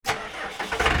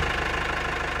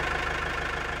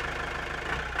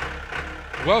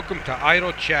Welcome to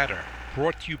Idle Chatter,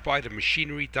 brought to you by the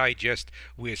Machinery Digest,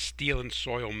 where steel and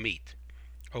soil meet.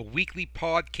 A weekly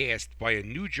podcast by a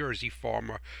New Jersey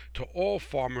farmer to all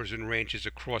farmers and ranchers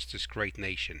across this great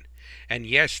nation. And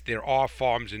yes, there are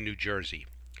farms in New Jersey.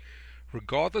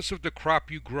 Regardless of the crop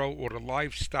you grow or the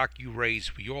livestock you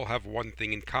raise, we all have one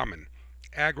thing in common.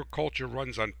 Agriculture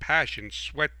runs on passion,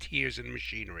 sweat, tears, and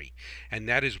machinery, and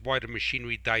that is why the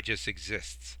Machinery Digest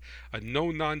exists. A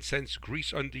no nonsense,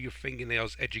 grease under your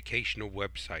fingernails educational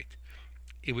website.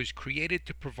 It was created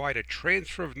to provide a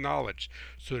transfer of knowledge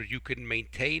so that you can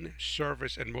maintain,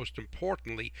 service, and most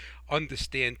importantly,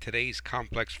 understand today's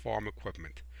complex farm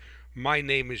equipment. My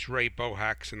name is Ray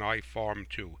Bohacz and I farm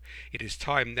too. It is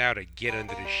time now to get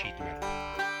under the sheet metal.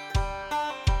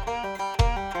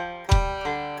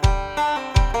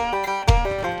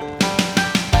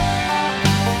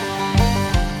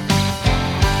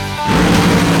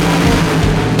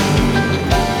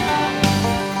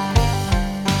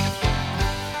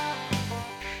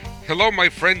 Hello, my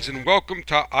friends, and welcome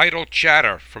to Idle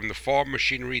Chatter from the Farm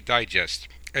Machinery Digest.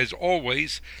 As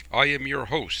always, I am your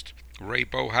host, Ray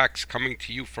Bohacz, coming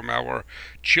to you from our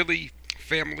chilly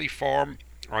family farm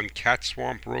on Cat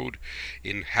Swamp Road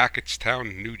in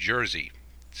Hackettstown, New Jersey.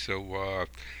 So,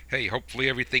 hey, hopefully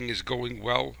everything is going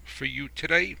well for you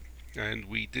today. And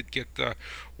we did get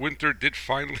winter did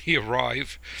finally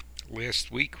arrive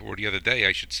last week, or the other day,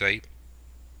 I should say.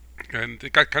 And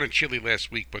it got kind of chilly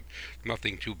last week, but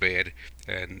nothing too bad.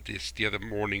 And the other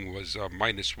morning was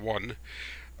 -1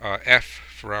 F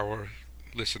for our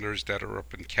listeners that are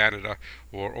up in Canada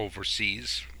or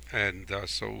overseas. And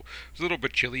so it was a little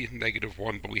bit chilly,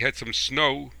 -1, but we had some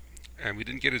snow, and we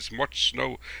didn't get as much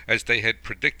snow as they had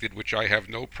predicted, which I have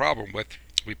no problem with.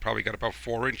 We probably got about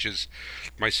 4 inches.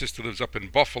 My sister lives up in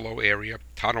Buffalo area,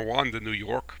 Tonawanda, New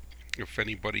York. If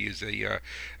anybody is a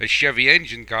Chevy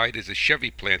engine guy, there's a Chevy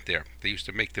plant there. They used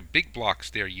to make the big blocks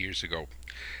there years ago,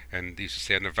 and they used to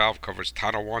say on the valve covers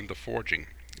Tonawanda Forging.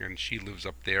 And she lives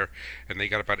up there, and they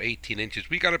got about 18 inches.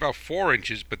 We got about 4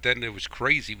 inches, but then it was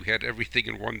crazy. We had everything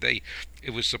in one day.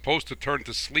 It was supposed to turn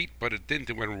to sleet, but it didn't.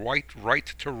 It went right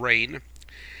to rain,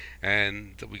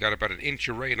 and we got about an inch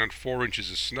of rain on 4 inches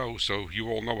of snow. So you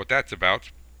all know what that's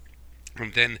about.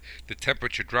 And then the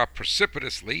temperature dropped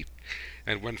precipitously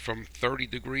and went from 30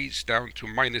 degrees down to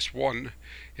 -1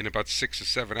 in about 6 or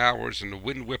 7 hours, and the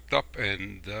wind whipped up,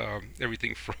 and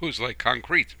everything froze like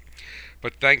concrete.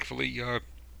 But thankfully,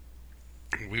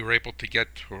 we were able to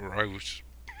get, or I was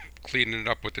cleaning it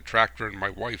up with the tractor, and my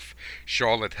wife,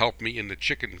 Charlotte, helped me in the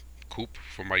chicken coop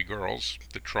for my girls,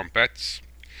 the trumpettes,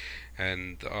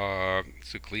 and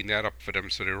to clean that up for them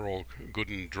so they're all good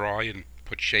and dry, and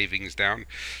put shavings down.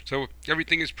 So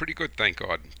everything is pretty good, thank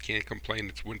God. Can't complain.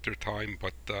 It's winter time,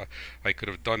 but I could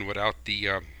have done without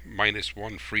the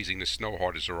 -1 freezing the snow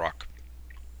hard as a rock.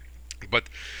 But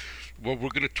what we're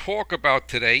going to talk about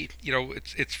today,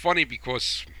 it's funny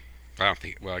because I don't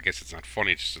think. Well, I guess it's not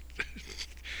funny. It's just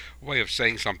a way of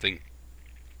saying something.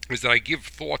 Is that I give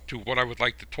thought to what I would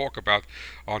like to talk about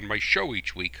on my show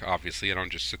each week. Obviously, I don't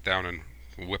just sit down and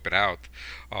whip it out,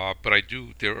 but I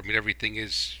do. I mean, everything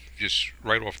is just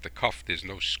right off the cuff. There's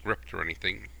no script or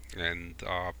anything, and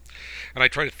I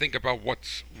try to think about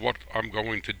what I'm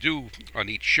going to do on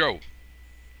each show.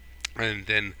 And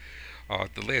then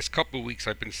the last couple of weeks,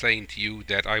 I've been saying to you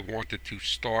that I wanted to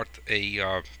start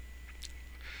a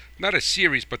not a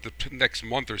series, but the next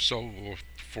month or so, or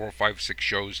 4, 5, 6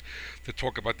 shows to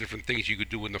talk about different things you could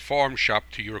do in the farm shop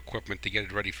to your equipment to get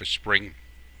it ready for spring.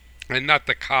 And not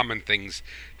the common things.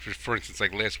 For instance,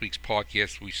 like last week's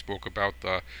podcast, we spoke about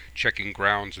checking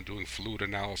grounds and doing fluid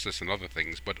analysis and other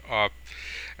things.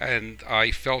 And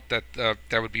I felt that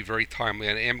that would be very timely,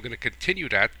 and I am going to continue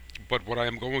that. But what I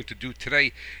am going to do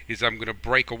today is I'm going to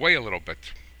break away a little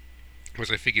bit, because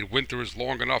I figured winter is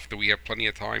long enough that we have plenty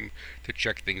of time to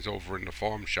check things over in the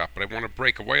farm shop. But I want to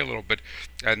break away a little bit,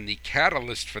 and the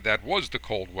catalyst for that was the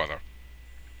cold weather.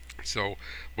 So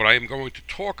what I am going to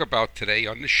talk about today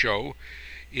on the show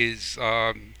is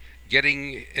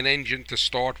getting an engine to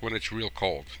start when it's real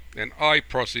cold. And I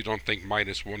personally don't think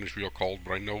 -1 is real cold,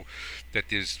 but I know that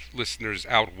there's listeners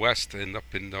out west and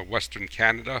up in western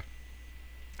Canada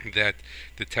that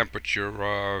the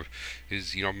temperature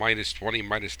is -20,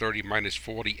 -30,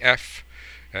 -40 F,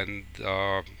 and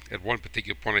at one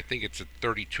particular point I think it's at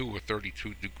 32 or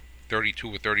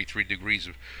 33 degrees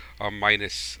of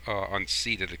minus on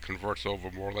C, that it converts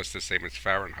over more or less the same as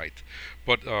Fahrenheit.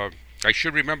 But I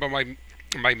should remember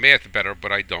my math better,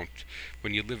 but I don't.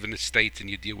 When you live in the States and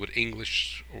you deal with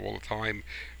English all the time,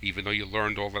 even though you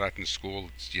learned all of that in school,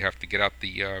 you have to get out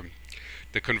the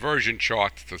conversion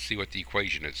chart to see what the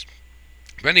equation is.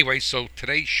 But anyway, so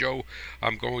today's show,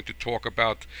 I'm going to talk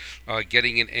about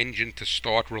getting an engine to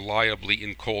start reliably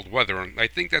in cold weather, and I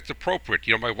think that's appropriate.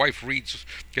 My wife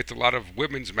gets a lot of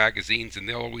women's magazines, and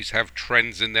they'll always have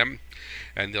trends in them,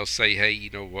 and they'll say, "Hey,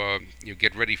 you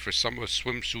get ready for summer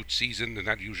swimsuit season," and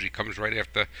that usually comes right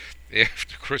after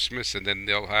after Christmas, and then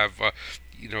they'll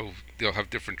have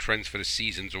different trends for the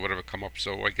seasons or whatever come up.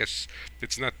 So I guess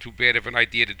it's not too bad of an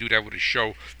idea to do that with a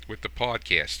show with the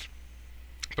podcast.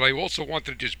 But I also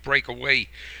wanted to just break away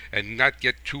and not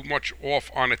get too much off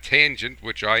on a tangent,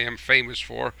 which I am famous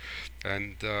for.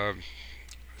 And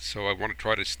so I want to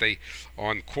try to stay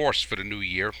on course for the new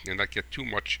year and not get too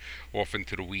much off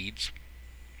into the weeds.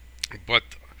 But,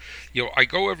 I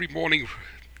go every morning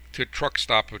to a truck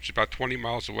stop, which is about 20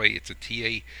 miles away. It's a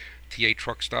TA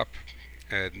truck stop,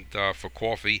 and for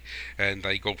coffee, and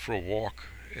I go for a walk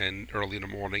and early in the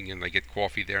morning, and I get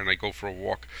coffee there, and I go for a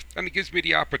walk, and it gives me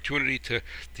the opportunity to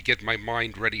get my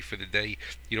mind ready for the day.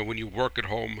 When you work at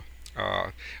home,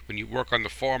 when you work on the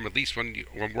farm, at least when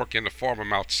I'm working on the farm,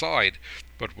 I'm outside.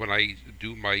 But when I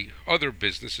do my other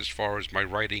business, as far as my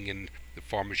writing and the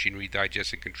Farm Machinery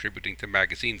Digest and contributing to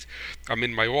magazines, I'm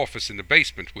in my office in the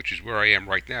basement, which is where I am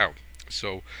right now.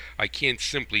 So I can't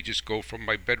simply just go from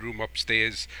my bedroom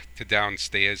upstairs to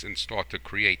downstairs and start to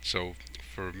create. So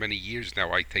for many years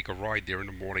now, I take a ride there in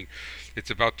the morning. It's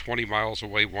about 20 miles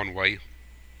away one way.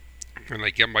 And I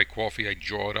get my coffee, I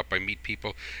draw it up, I meet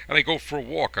people, and I go for a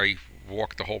walk. I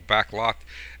walk the whole back lot,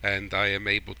 and I am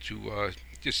able to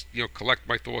just collect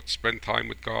my thoughts, spend time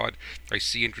with God. I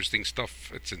see interesting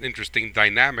stuff. It's an interesting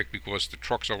dynamic because the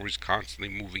truck's always constantly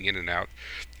moving in and out,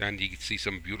 and you see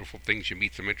some beautiful things. You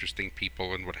meet some interesting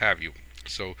people and what have you.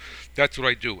 So that's what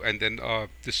I do. And then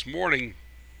this morning,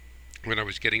 when I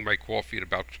was getting my coffee at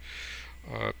about,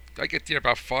 I get there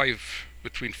about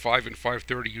between 5 and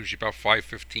 5:30, usually about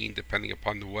 5:15, depending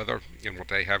upon the weather and what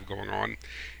they have going on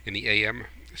in the AM.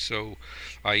 So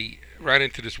I ran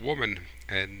into this woman,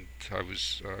 and I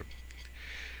was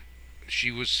she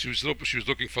was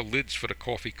looking for lids for the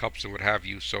coffee cups and what have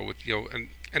you. So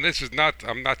and this is not,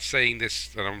 I'm not saying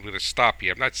this, and I'm going to stop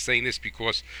here. I'm not saying this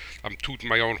because I'm tooting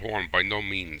my own horn, by no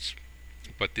means.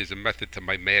 But there's a method to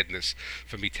my madness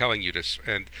for me telling you this.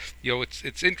 And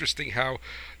it's interesting how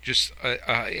just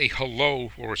a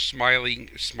hello or a smiling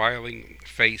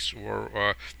face,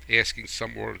 or asking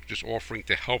someone, just offering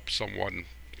to help someone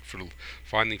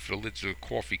finding for the lids of the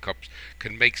coffee cups,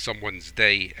 can make someone's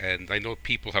day. And I know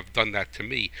people have done that to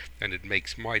me, and it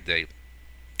makes my day.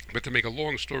 But to make a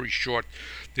long story short,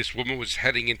 this woman was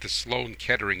heading into Sloan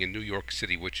Kettering in New York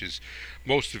City, which is,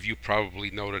 most of you probably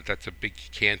know that that's a big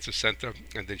cancer center.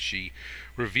 And then she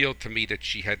revealed to me that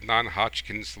she had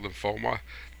non-Hodgkin's lymphoma,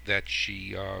 that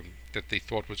that they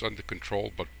thought was under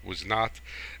control but was not.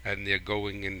 And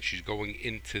she's going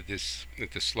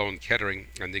into Sloan Kettering,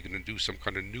 and they're going to do some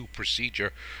kind of new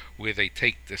procedure where they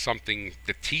take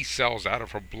the T cells out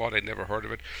of her blood. I never heard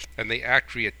of it, and they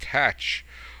actually attach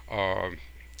I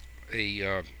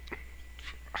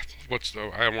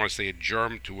don't want to say a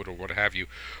germ to it or what have you,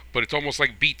 but it's almost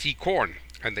like BT corn.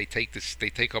 And they take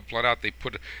her blood out, they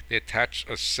attach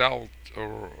a cell,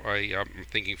 or I'm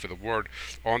thinking for the word,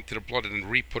 onto the blood, and then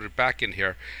re-put it back in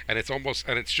here, and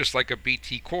it's just like a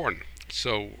BT corn.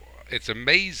 So it's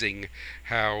amazing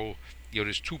how,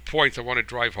 there's 2 points I want to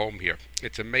drive home here.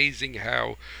 It's amazing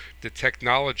how the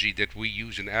technology that we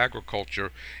use in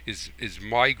agriculture is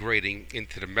migrating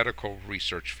into the medical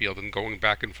research field and going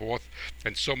back and forth.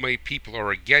 And so many people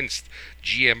are against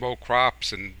GMO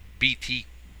crops and BT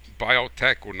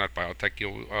biotech, or not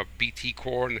biotech, BT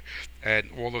corn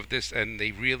and all of this, and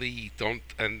they really don't,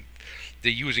 and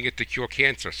they're using it to cure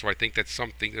cancer. So I think that's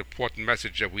an important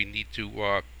message that we need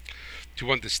to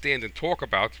understand and talk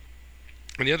about.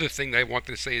 And the other thing I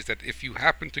wanted to say is that if you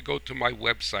happen to go to my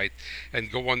website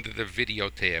and go under the video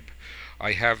tab,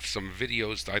 I have some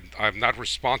videos. I'm not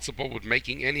responsible with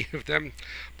making any of them,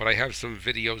 but I have some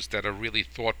videos that are really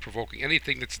thought-provoking.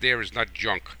 Anything that's there is not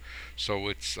junk, so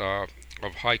it's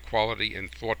of high quality and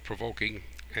thought-provoking.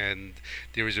 And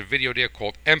there is a video there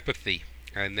called Empathy,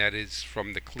 and that is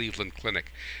from the Cleveland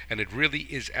Clinic, and it really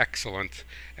is excellent.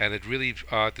 And it really,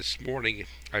 this morning,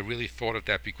 I really thought of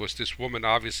that, because this woman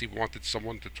obviously wanted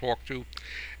someone to talk to,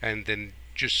 and then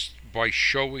just by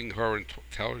showing her and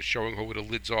showing her where the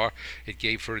lids are, it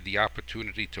gave her the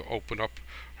opportunity to open up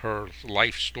her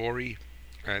life story,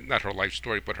 not her life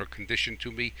story, but her condition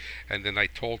to me. And then I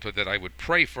told her that I would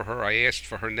pray for her. I asked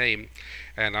for her name,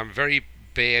 and I'm very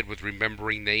bad with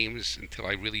remembering names until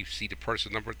I really see the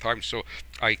person a number of times. So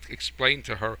I explained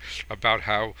to her about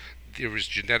how there is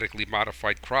genetically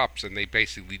modified crops, and they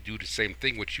basically do the same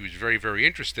thing, which she was very, very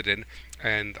interested in.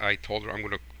 And I told her I'm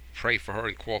going to pray for her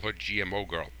and call her GMO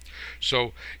girl.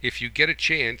 So if you get a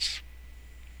chance,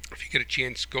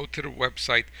 go to the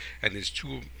website, and there's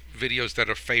two videos that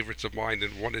are favorites of mine,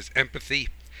 and one is empathy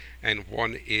and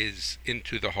one is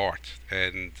into the heart,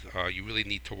 and you really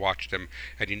need to watch them,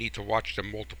 and you need to watch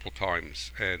them multiple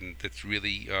times, and it's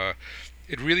really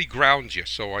it really grounds you.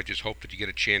 So I just hope that you get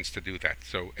a chance to do that.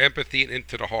 So empathy and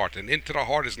into the heart, and into the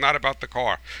heart is not about the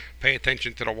car. Pay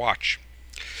attention to the watch.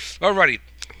 Alrighty,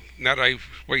 now that I've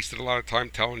wasted a lot of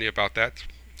time telling you about that,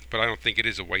 but I don't think it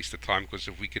is a waste of time, because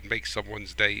if we could make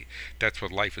someone's day, that's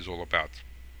what life is all about.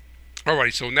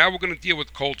 Alrighty, so now we're going to deal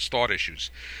with cold start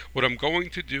issues. What I'm going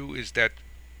to do is that,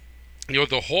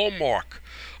 the hallmark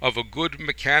of a good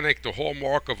mechanic, the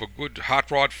hallmark of a good hot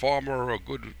rod farmer, or a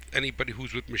good anybody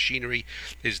who's with machinery,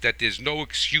 is that there's no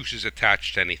excuses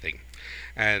attached to anything.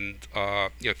 And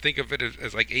think of it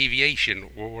as like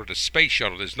aviation or the space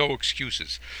shuttle. There's no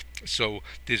excuses. So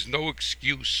there's no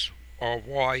excuse or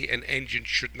why an engine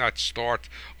should not start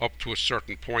up to a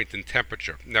certain point in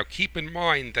temperature. Now keep in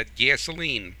mind that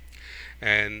gasoline,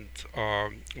 and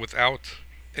without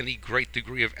any great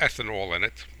degree of ethanol in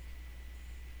it,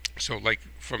 so like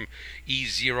from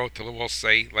E0 to, we'll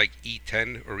say, like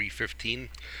E10 or E15,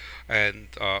 and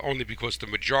only because the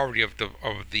majority of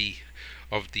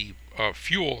the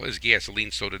fuel is gasoline,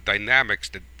 so the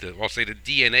dynamics, I'll say the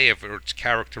DNA of it, or its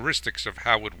characteristics of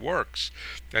how it works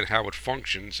and how it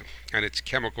functions, and its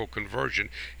chemical conversion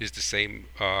is the same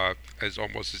as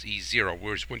almost as E0.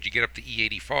 Whereas when you get up to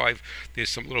E85, there's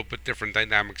some little bit different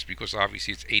dynamics, because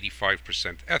obviously it's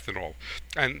 85% ethanol,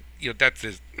 and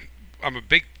I'm a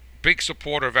big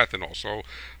supporter of ethanol. So,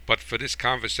 but for this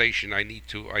conversation, I need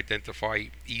to identify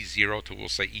E0 to, we'll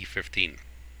say, E15.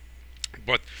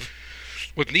 But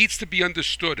what needs to be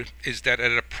understood is that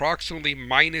at approximately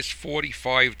minus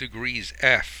 45 degrees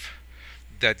F,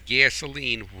 that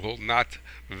gasoline will not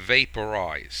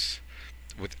vaporize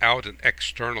without an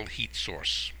external heat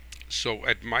source. So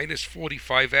at minus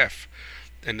 45 F,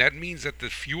 and that means that the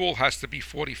fuel has to be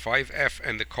 45 F,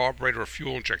 and the carburetor or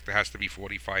fuel injector has to be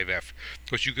 45 F.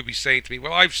 Because you could be saying to me,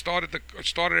 well, I've started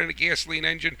in a gasoline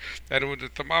engine, and the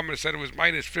thermometer said it was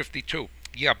minus 52.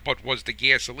 Yeah, but was the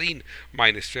gasoline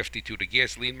minus 52? The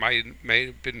gasoline may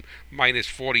have been minus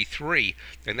 43,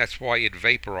 and that's why it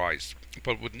vaporized.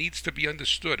 But what needs to be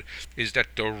understood is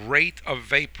that the rate of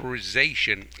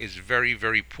vaporization is very,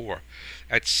 very poor.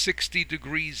 At 60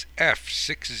 degrees F,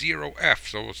 60 F,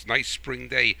 so it's a nice spring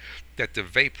day, that the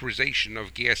vaporization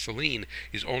of gasoline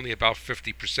is only about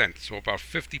 50%. So about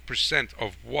 50%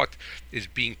 of what is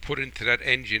being put into that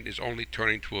engine is only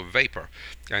turning to a vapor.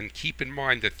 And keep in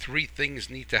mind that three things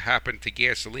need to happen to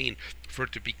gasoline for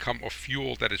it to become a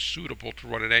fuel that is suitable to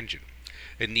run an engine.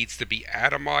 It needs to be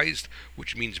atomized,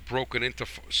 which means broken into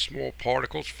small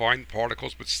particles, fine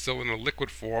particles, but still in a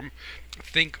liquid form.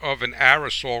 Think of an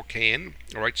aerosol can,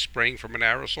 all right, spraying from an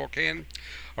aerosol can.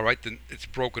 All right, then it's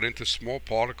broken into small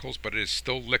particles, but it is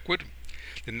still liquid.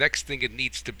 The next thing, it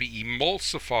needs to be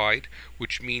emulsified,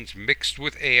 which means mixed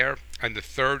with air. And the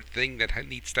third thing that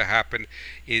needs to happen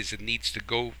is it needs to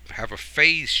go have a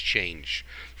phase change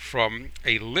from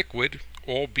a liquid,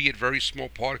 albeit very small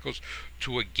particles,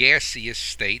 to a gaseous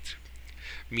state,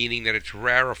 meaning that it's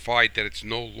rarefied, that it's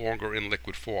no longer in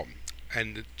liquid form.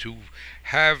 And to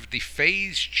have the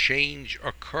phase change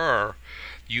occur,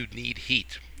 you need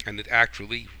heat. And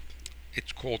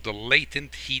it's called the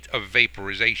latent heat of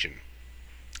vaporization.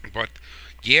 But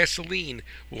gasoline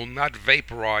will not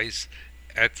vaporize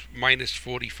at minus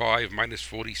 45, minus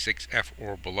 46 F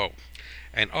or below.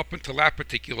 And up until that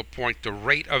particular point, the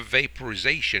rate of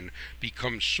vaporization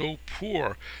becomes so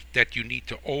poor that you need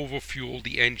to overfuel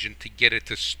the engine to get it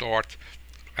to start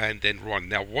and then run.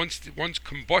 Now, once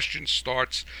combustion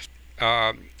starts,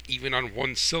 even on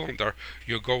one cylinder,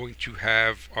 you're going to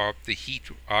have the heat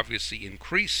obviously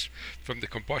increase from the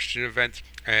combustion event,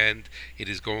 and it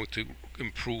is going to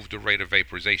improve the rate of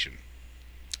vaporization.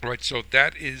 All right, so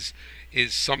that is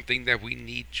something that we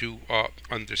need to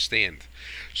understand.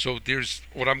 So there's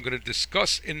what I'm going to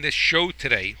discuss in this show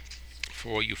today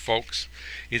for you folks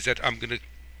is that I'm going to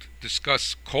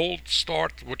discuss cold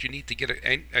start, what you need to get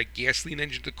a gasoline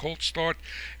engine to cold start,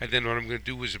 and then what I'm going to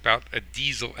do is about a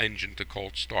diesel engine to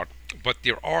cold start. But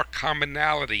there are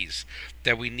commonalities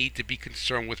that we need to be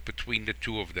concerned with between the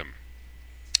two of them.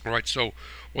 All right, so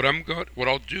what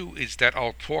I'll do is that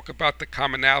I'll talk about the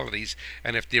commonalities,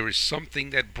 and if there is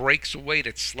something that breaks away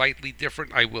that's slightly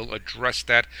different, I will address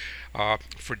that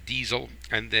for diesel,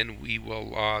 and then we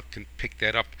will can pick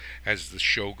that up as the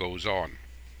show goes on.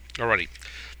 Alrighty,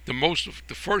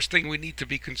 The first thing we need to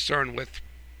be concerned with,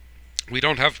 we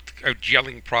don't have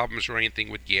gelling problems or anything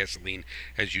with gasoline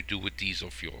as you do with diesel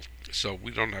fuel. So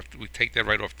we don't have to, we take that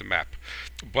right off the map.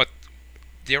 But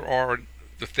there are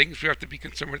the things we have to be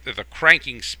concerned with are the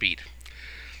cranking speed.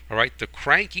 All right, the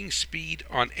cranking speed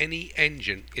on any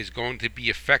engine is going to be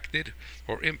affected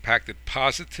or impacted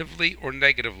positively or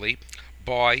negatively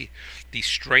by the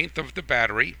strength of the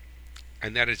battery,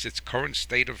 and that is its current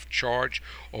state of charge,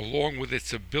 along with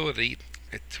its ability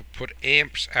to put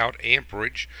amps out,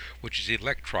 amperage, which is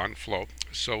electron flow.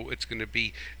 So it's going to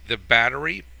be the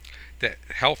battery, the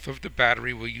health of the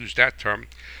battery, we'll use that term,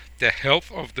 the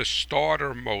health of the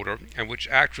starter motor, and which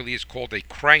actually is called a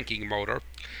cranking motor.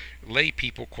 Lay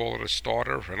people call it a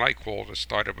starter, and I call it a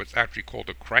starter, but it's actually called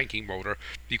a cranking motor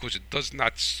because it does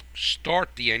not start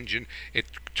the engine, it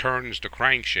turns the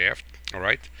crankshaft. All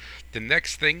right. The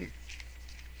next thing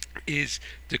is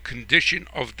the condition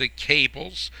of the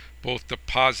cables, both the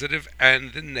positive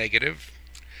and the negative,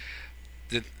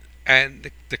 the,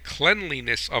 the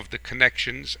cleanliness of the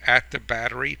connections at the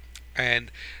battery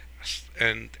and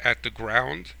at the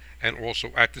ground and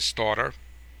also at the starter.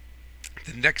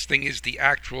 The next thing is the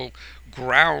actual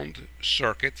ground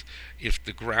circuit. If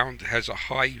the ground has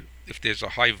if there's a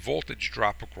high voltage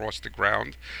drop across the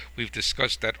ground, we've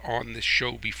discussed that on this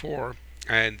show before,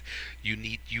 and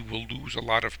you will lose a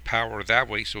lot of power that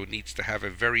way, so it needs to have a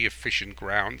very efficient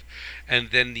ground.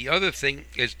 And then the other thing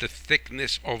is the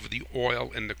thickness of the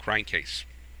oil in the crankcase.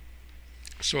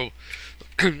 So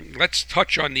let's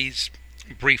touch on these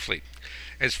briefly.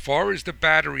 As far as the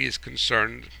battery is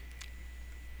concerned,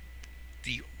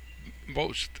 the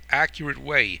most accurate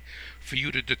way for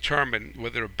you to determine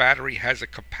whether a battery has a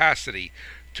capacity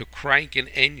to crank an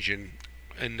engine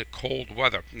in the cold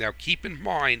weather. Now keep in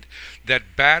mind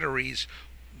that batteries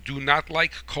do not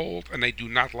like cold and they do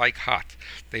not like hot.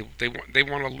 They want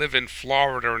to live in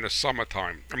Florida in the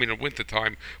summertime. I mean in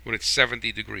wintertime when it's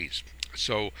 70 degrees.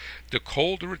 So the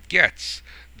colder it gets,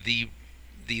 the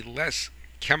less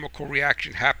chemical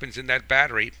reaction happens in that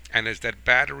battery, and as that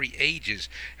battery ages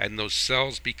and those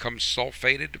cells become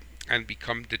sulfated and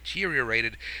become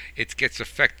deteriorated, it gets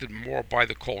affected more by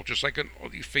the cold. Just like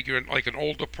you figure like an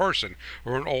older person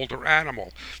or an older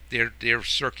animal, their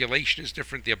circulation is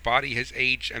different, their body has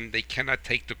aged, and they cannot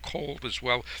take the cold as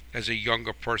well as a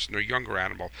younger person or younger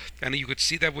animal. And you could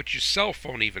see that with your cell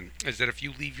phone even, is that if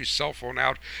you leave your cell phone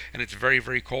out and it's very,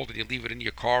 very cold and you leave it in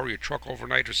your car or your truck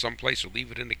overnight or someplace, or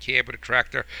leave it in the cab of the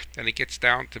tractor, and it gets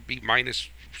down to be minus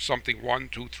something, 1,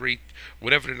 2, 3,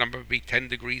 whatever the number would be, 10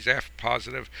 degrees F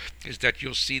positive, is that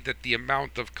you'll see that the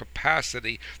amount of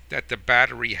capacity that the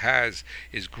battery has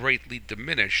is greatly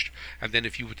diminished. And then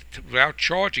if you would, without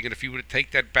charging it, if you were to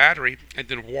take that battery and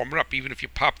then warm it up, even if you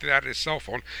popped it out of your cell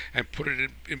phone and put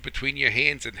it in between your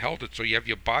hands and held it so you have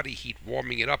your body heat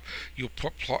warming it up, you'll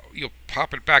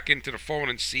pop it back into the phone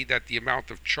and see that the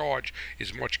amount of charge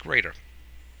is much greater.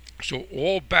 So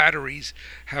all batteries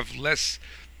have less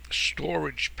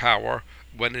storage power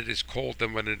when it is cold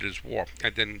than when it is warm.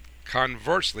 And then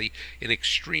conversely, in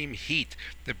extreme heat,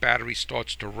 the battery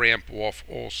starts to ramp off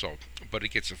also, but it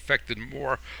gets affected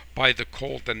more by the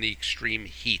cold than the extreme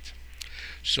heat.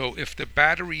 So if the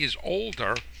battery is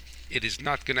older, it is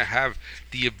not going to have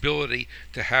the ability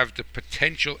to have the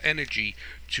potential energy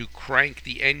to crank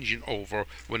the engine over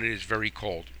when it is very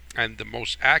cold. And the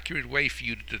most accurate way for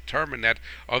you to determine that,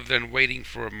 other than waiting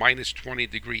for a minus 20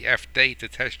 degree F day to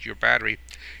test your battery,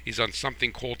 is on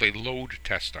something called a load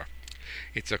tester.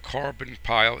 It's a carbon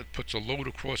pile. It puts a load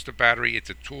across the battery. It's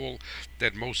a tool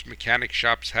that most mechanic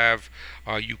shops have.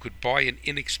 You could buy an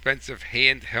inexpensive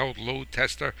handheld load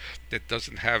tester that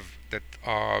doesn't have that.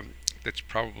 That's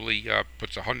probably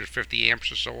puts 150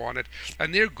 amps or so on it,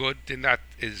 and they're good. They're not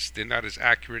as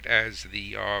accurate as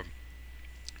the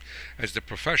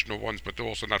professional ones, but they're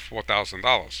also not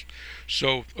 $4,000.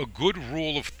 So a good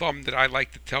rule of thumb that I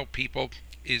like to tell people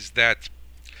is that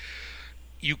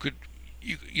you could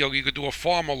do a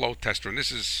farmer load tester, and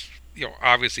this is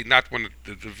obviously not when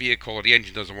the vehicle or the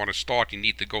engine doesn't want to start. You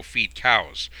need to go feed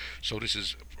cows, so this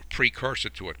is a precursor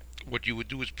to it. What you would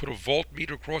do is put a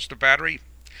voltmeter across the battery,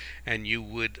 and you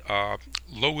would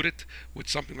load it with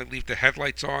something that leave the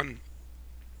headlights on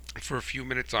for a few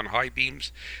minutes on high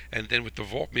beams, and then with the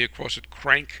voltmeter across it,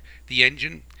 crank the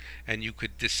engine, and you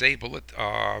could disable it.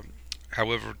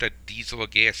 However, that diesel or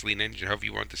gasoline engine, however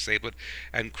you want to disable it,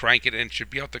 and crank it, and it should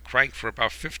be able to crank for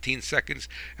about 15 seconds,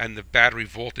 and the battery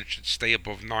voltage should stay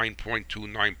above 9.2,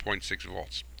 9.6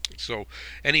 volts. So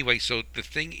anyway, so the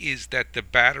thing is that the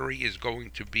battery is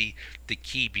going to be the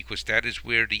key, because that is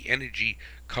where the energy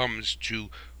comes to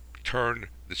turn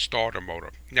the starter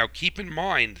motor. Now keep in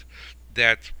mind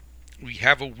that we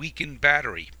have a weakened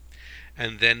battery,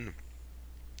 and then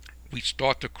we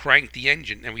start to crank the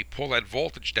engine and we pull that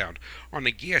voltage down. On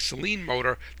a gasoline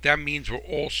motor, that means we're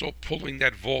also pulling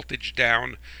that voltage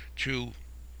down to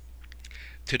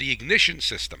the ignition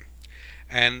system.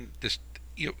 And this,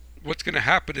 what's going to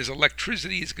happen is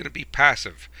electricity is going to be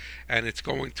passive, and it's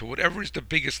going to whatever is the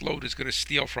biggest load is going to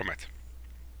steal from it.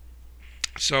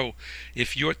 So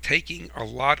if you're taking a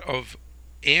lot of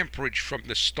amperage from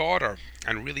the starter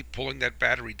and really pulling that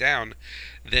battery down,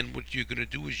 then what you're going to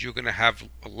do is you're going to have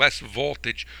less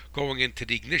voltage going into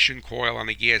the ignition coil on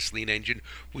a gasoline engine,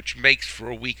 which makes for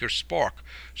a weaker spark.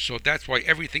 So that's why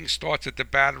everything starts at the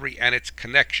battery and its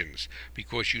connections,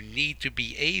 because you need to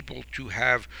be able to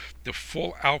have the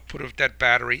full output of that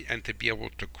battery and to be able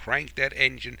to crank that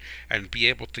engine and be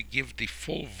able to give the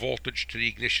full voltage to the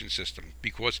ignition system.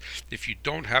 Because if you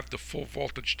don't have the full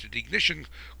voltage to the ignition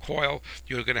coil,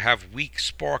 you're going to have weak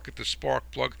spark at the spark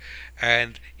plug,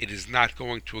 and it is not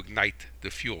going to ignite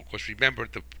the fuel. Because remember,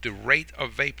 the rate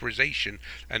of vaporization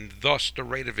and thus the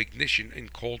rate of ignition in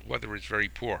cold weather is very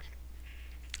poor.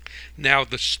 Now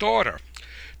the starter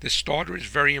is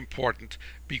very important,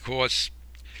 because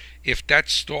if that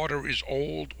starter is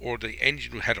old or the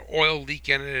engine had an oil leak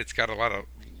in it, it's got a lot of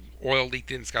oil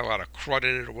leaked in, it's got a lot of crud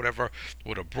in it or whatever,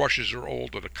 or the brushes are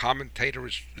old, or the commutator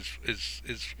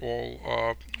is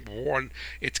all worn,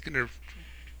 it's going to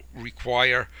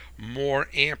require more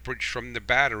amperage from the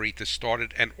battery to start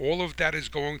it, and all of that is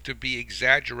going to be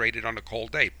exaggerated on a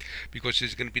cold day because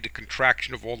there's going to be the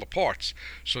contraction of all the parts.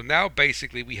 So now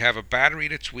basically we have a battery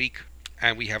that's weak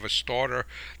and we have a starter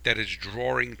that is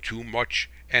drawing too much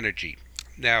energy.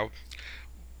 Now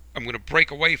I'm going to break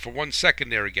away for 1 second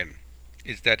there again.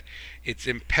 Is that it's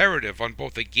imperative on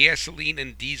both a gasoline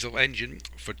and diesel engine,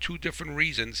 for two different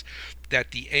reasons, that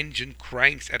the engine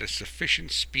cranks at a sufficient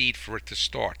speed for it to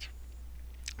start.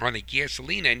 On a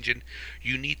gasoline engine,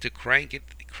 you need to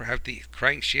have the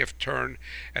crankshaft turn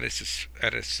at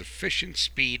a sufficient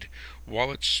speed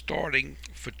while it's starting,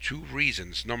 for two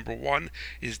reasons. Number one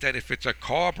is that if it's a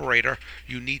carburetor,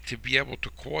 you need to be able to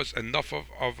cause enough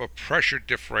of a pressure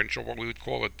differential, what we would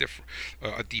call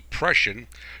a depression,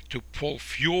 to pull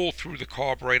fuel through the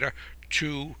carburetor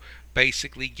to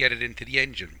basically get it into the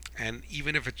engine. And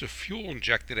even if it's a fuel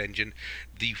injected engine,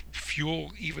 the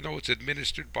fuel, even though it's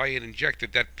administered by an injector,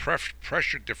 that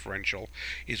pressure differential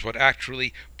is what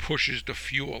actually pushes the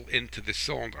fuel into the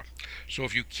cylinder. So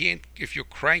if you're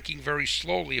cranking very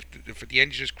slowly, if the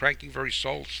engine is cranking very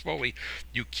slowly,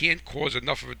 you can't cause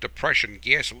enough of a depression,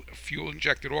 fuel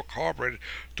injected or carbureted,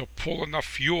 to pull enough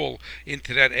fuel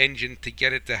into that engine to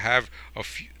get it to have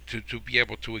to be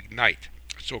able to ignite.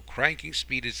 So cranking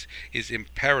speed is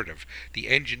imperative. The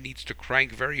engine needs to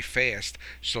crank very fast,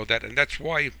 and that's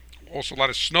why also a lot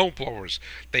of snow blowers,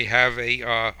 they have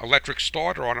a electric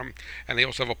starter on them, and they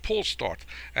also have a pull start,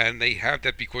 and they have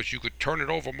that because you could turn it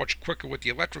over much quicker with the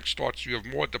electric start, so you have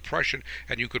more depression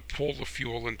and you could pull the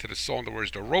fuel into the cylinder.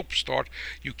 Whereas the rope start,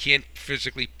 you can't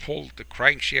physically pull. The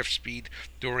crankshaft speed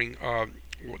during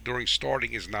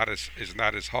starting is not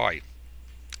as high.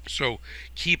 So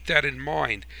keep that in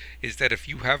mind, is that if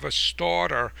you have a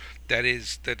starter that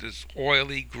is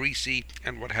oily, greasy,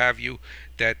 and what have you,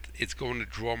 that it's going to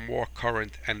draw more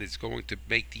current and it's going to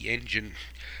make the engine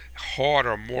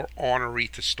harder, more ornery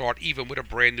to start, even with a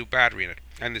brand new battery in it.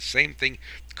 And the same thing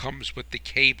comes with the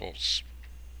cables.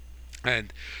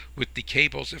 And with the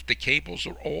cables, if the cables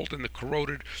are old and they're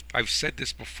corroded, I've said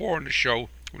this before in the show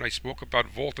when I spoke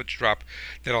about voltage drop,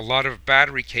 that a lot of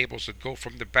battery cables that go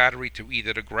from the battery to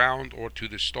either the ground or to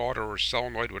the starter or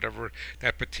solenoid, whatever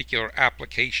that particular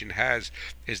application has,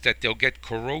 is that they'll get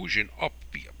corrosion up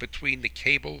between the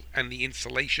cable and the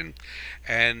insulation,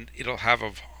 and it'll have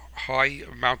a high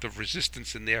amount of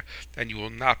resistance in there, and you will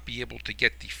not be able to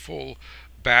get the full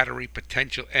battery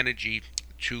potential energy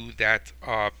to that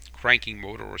cranking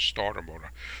motor or starter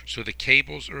motor. So the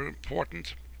cables are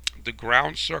important, the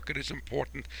ground circuit is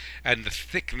important, and the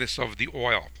thickness of the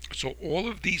oil. So all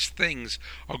of these things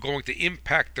are going to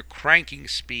impact the cranking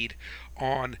speed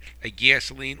on a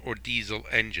gasoline or diesel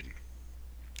engine.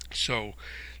 So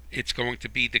it's going to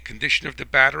be the condition of the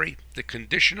battery, the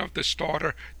condition of the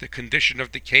starter, the condition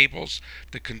of the cables,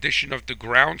 the condition of the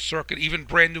ground circuit, even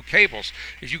brand new cables.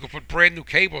 If you could put brand new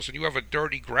cables and you have a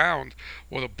dirty ground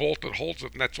or the bolt that holds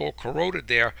it and that's all corroded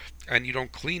there, and you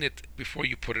don't clean it before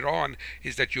you put it on,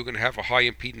 is that you're going to have a high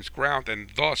impedance ground,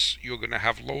 and thus you're going to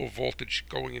have lower voltage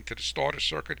going into the starter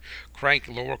circuit,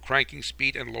 lower cranking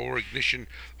speed, and lower ignition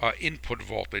input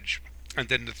voltage. And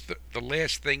then the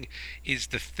last thing is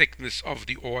the thickness of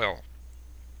the oil.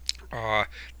 Uh,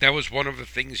 that was one of the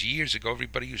things years ago.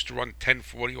 Everybody used to run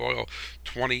 1040 oil,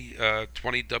 20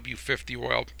 W50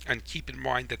 oil, and keep in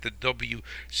mind that the W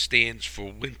stands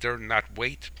for winter, not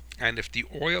weight. And if the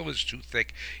oil is too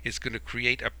thick, it's going to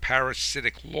create a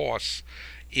parasitic loss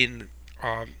in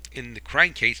in the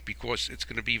crankcase, because it's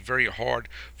going to be very hard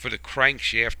for the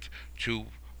crankshaft to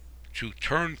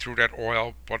turn through that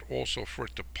oil, but also for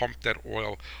it to pump that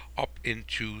oil up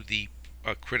into the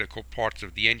critical parts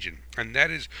of the engine. And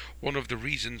that is one of the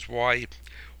reasons why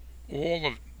all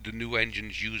of the new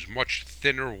engines use much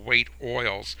thinner weight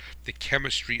oils. The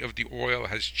chemistry of the oil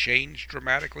has changed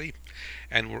dramatically,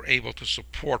 and we're able to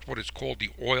support what is called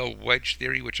the oil wedge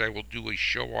theory, which I will do a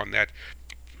show on that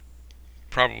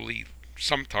probably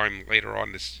sometime later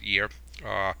on this year.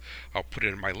 I'll put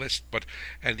it in my list. But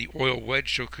and the oil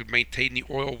wedge, so it could maintain the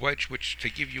oil wedge, which, to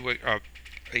give you a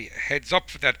heads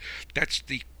up for that, that's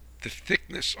the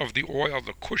thickness of the oil,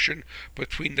 the cushion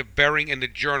between the bearing and the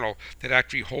journal that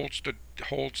actually holds the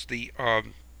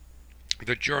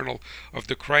journal of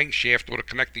the crankshaft or the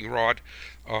connecting rod,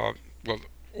 well,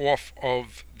 off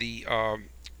of the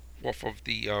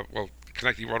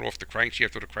connecting rod off the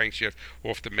crankshaft, or the crankshaft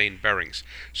off the main bearings.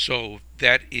 So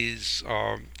that is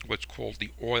what's called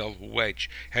the oil wedge.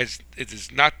 It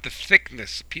is not the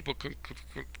thickness. People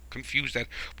confuse that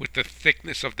with the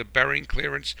thickness of the bearing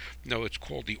clearance. No, it's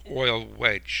called the oil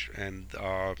wedge, and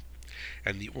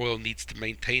the oil needs to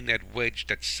maintain that wedge,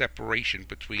 that separation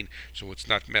between, so it's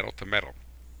not metal to metal.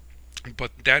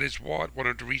 But that is one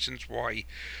of the reasons why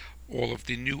all of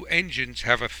the new engines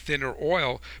have a thinner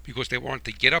oil, because they want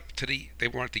to get up to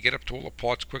all the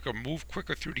parts quicker, move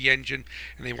quicker through the engine,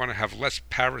 and they want to have less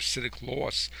parasitic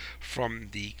loss from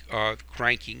the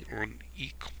cranking on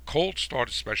cold start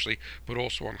especially, but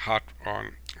also on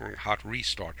hot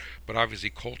restart. But obviously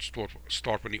cold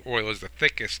start when the oil is the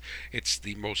thickest, it's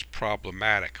the most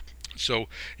problematic. So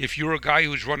if you're a guy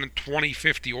who's running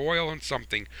 2050 oil on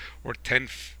something, or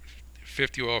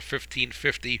 1050 oil,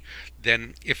 1550,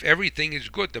 then if everything is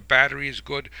good, the battery is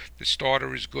good, the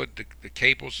starter is good, the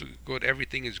cables are good,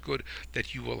 everything is good,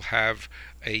 that you will have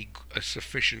a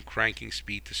sufficient cranking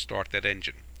speed to start that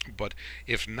engine. But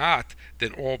if not,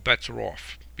 then all bets are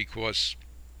off, because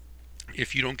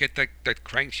if you don't get that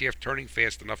crankshaft turning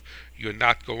fast enough, you're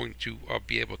not going to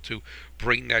be able to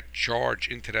bring that charge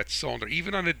into that cylinder,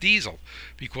 even on a diesel.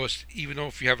 Because even though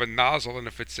if you have a nozzle, and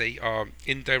if it's a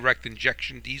indirect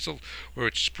injection diesel where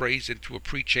it sprays into a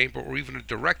pre-chamber, or even a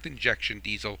direct injection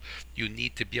diesel, you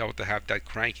need to be able to have that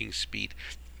cranking speed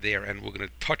there. And we're going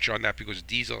to touch on that, because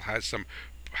diesel has some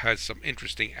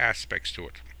interesting aspects to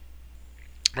it.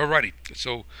 Alrighty,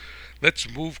 so let's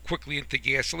move quickly into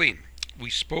gasoline. We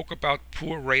spoke about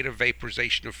poor rate of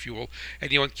vaporization of fuel,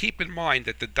 and keep in mind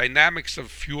that the dynamics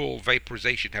of fuel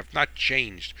vaporization have not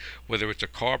changed, whether it's a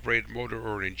carbureted motor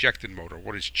or an injected motor.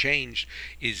 What has changed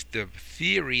is the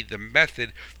theory, the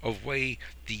method of way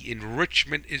the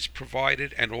enrichment is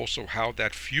provided, and also how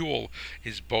that fuel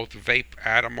is both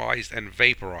atomized and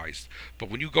vaporized. But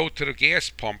when you go to the gas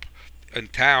pump in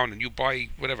town and you buy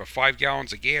whatever 5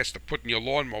 gallons of gas to put in your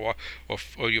lawnmower,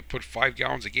 or you put 5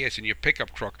 gallons of gas in your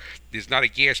pickup truck, there's not a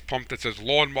gas pump that says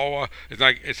lawnmower.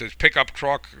 It says pickup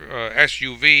truck,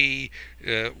 SUV,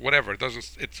 whatever. It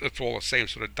doesn't. It's all the same.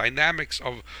 So the dynamics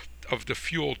of the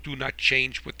fuel do not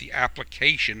change with the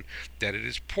application that it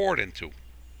is poured into.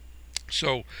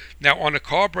 So now on a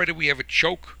carburetor we have a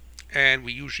choke, and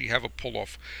we usually have a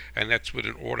pull-off, and that's with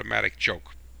an automatic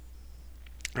choke.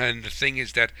 And the thing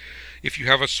is that if you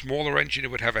have a smaller engine,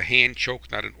 it would have a hand choke,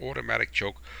 not an automatic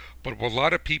choke. But what a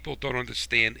lot of people don't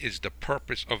understand is the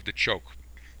purpose of the choke.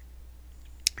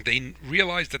 They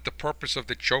realize that the purpose of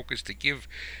the choke is to give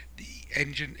the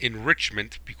engine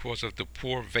enrichment because of the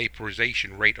poor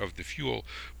vaporization rate of the fuel,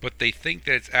 but they think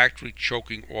that it's actually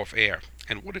choking off air.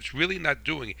 And what it's really not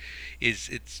doing is,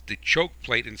 it's the choke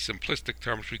plate. In simplistic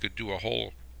terms, we could do a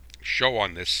whole show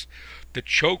on this. The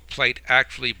choke plate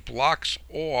actually blocks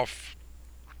off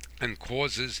the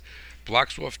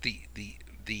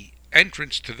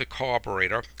entrance to the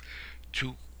carburetor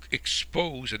to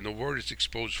expose, and the word is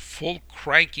expose, full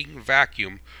cranking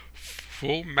vacuum,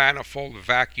 full manifold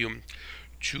vacuum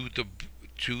to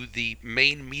the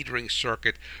main metering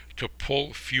circuit, to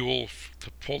pull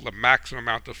the maximum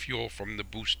amount of fuel from the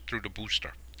boost through the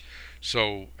booster.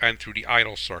 So, and through the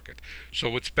idle circuit.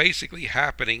 So what's basically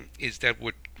happening is that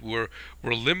we're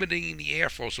limiting the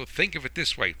airflow. So think of it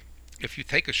this way: if you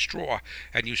take a straw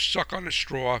and you suck on the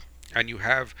straw, and you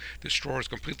have the straw is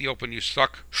completely open, you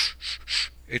suck,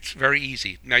 it's very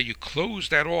easy. Now you close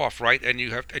that off, right? And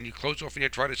you close off and you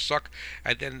try to suck,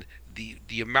 and then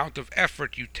the amount of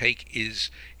effort you take is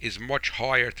much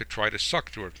higher to try to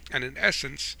suck through it. And in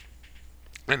essence,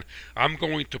 and I'm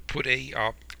going to put a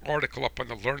article up on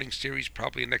the learning series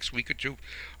probably next week or two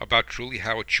about truly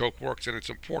how a choke works, and it's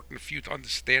important for you to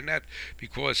understand that,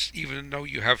 because even though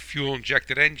you have fuel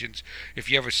injected engines, if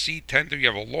you have a seed tender, you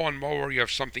have a lawnmower, you have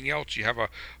something else, you have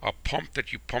a pump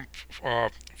that you pump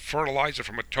fertilizer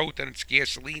from a tote and it's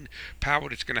gasoline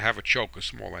powered, it's going to have a choke, a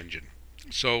small engine.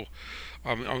 So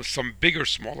some bigger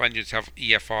small engines have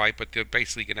EFI, but they're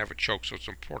basically going to have a choke, so it's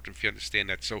important if you understand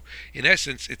that. So in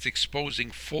essence, it's exposing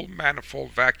full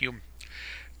manifold vacuum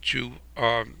to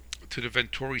the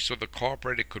venturi, so the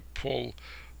carburetor could pull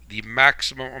the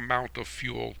maximum amount of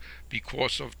fuel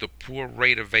because of the poor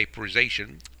rate of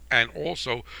vaporization, and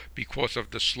also because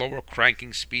of the slower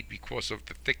cranking speed, because of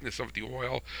the thickness of the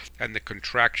oil and the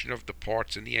contraction of the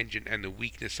parts in the engine and the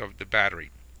weakness of the battery.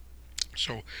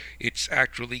 So it's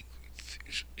actually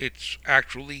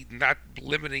not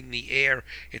limiting the air,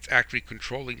 it's actually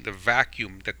controlling the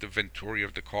vacuum that the venturi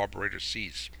of the carburetor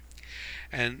sees.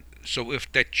 And so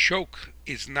if that choke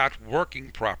is not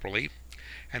working properly,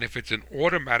 and if it's an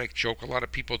automatic choke, a lot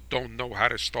of people don't know how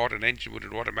to start an engine with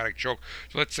an automatic choke.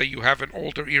 So let's say you have an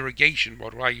older irrigation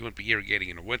motor. Well, you wouldn't be irrigating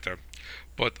in the winter,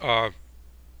 but the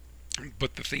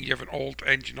thing, you have an old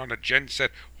engine on a gen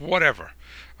set, whatever,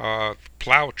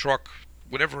 plow truck,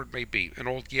 whatever it may be, an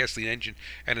old gasoline engine,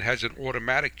 and it has an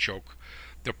automatic choke.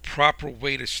 The proper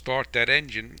way to start that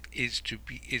engine is to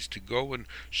go and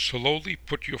slowly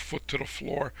put your foot to the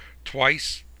floor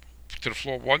twice, to the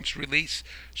floor once, release,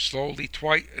 slowly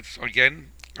twice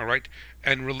again, all right,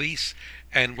 and release.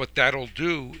 And what that'll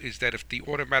do is that if the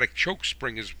automatic choke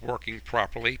spring is working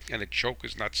properly and the choke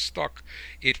is not stuck,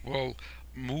 it will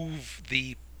move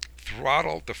the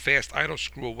throttle, the fast idle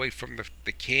screw, away from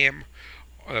the cam,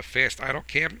 fast idle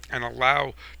cam, and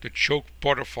allow the choke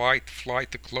butterfly to fly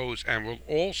to close, and will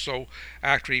also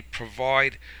actually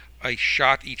provide a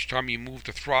shot each time you move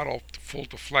the throttle, full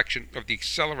deflection of the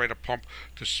accelerator pump,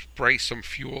 to spray some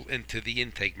fuel into the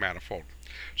intake manifold.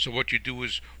 So what you do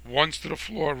is once to the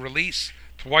floor, release,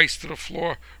 twice to the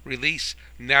floor, release.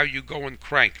 Now you go and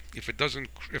crank. If it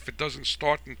doesn't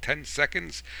start in 10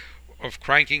 seconds of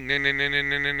cranking,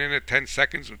 10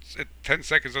 seconds. 10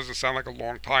 seconds doesn't sound like a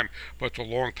long time, but it's a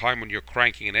long time when you're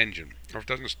cranking an engine. Or if it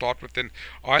doesn't start within,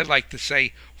 I like to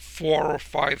say, 4 or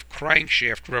 5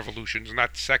 crankshaft revolutions,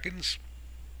 not seconds.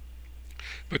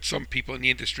 But some people in the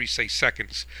industry say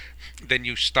seconds. Then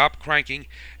you stop cranking,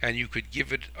 and you could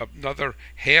give it another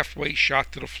halfway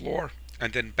shot to the floor,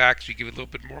 and then back, so you give it a little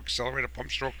bit more accelerator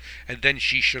pump stroke, and then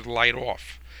she should light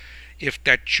off. If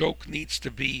that choke needs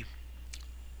to be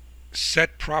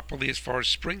set properly as far as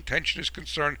spring tension is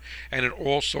concerned, and it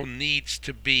also needs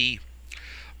to be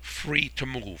free to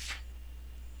move.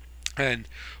 And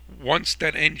once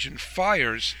that engine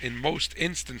fires, in most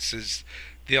instances,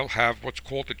 they'll have what's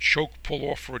called a choke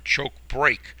pull-off or a choke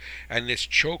break. And this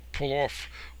choke pull-off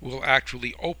will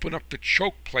actually open up the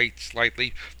choke plate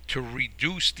slightly to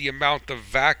reduce the amount of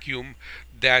vacuum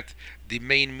that the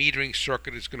main metering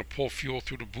circuit is going to pull fuel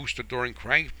through the booster during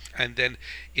crank, and then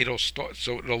it'll start,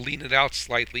 so it'll lean it out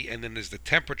slightly, and then as the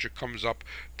temperature comes up,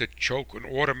 the choke, an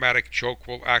automatic choke,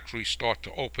 will actually start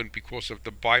to open because of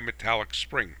the bimetallic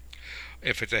spring.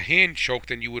 If it's a hand choke,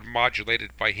 then you would modulate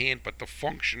it by hand, but the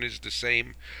function is the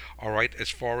same, all right, as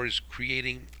far as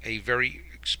creating a very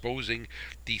exposing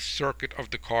the circuit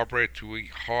of the carburetor to a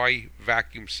high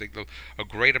vacuum signal, a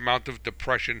great amount of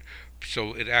depression,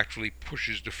 so it actually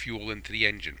pushes the fuel into the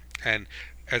engine. And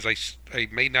as I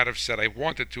may not have said, I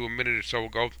wanted to a minute or so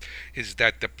ago, is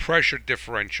that the pressure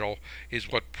differential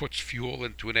is what puts fuel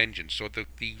into an engine. So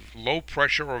the low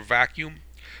pressure or vacuum,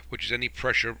 which is any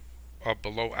pressure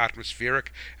below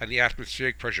atmospheric, and the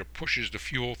atmospheric pressure pushes the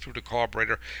fuel through the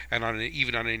carburetor, and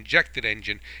even on an injected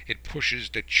engine, it pushes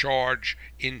the charge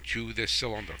into the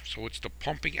cylinder. So it's the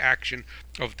pumping action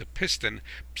of the piston.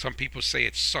 Some people say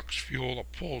it sucks fuel or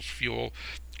pulls fuel.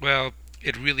 Well,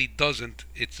 it really doesn't.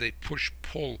 It's a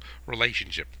push-pull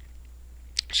relationship.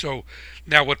 So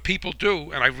now what people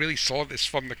do, and I really saw this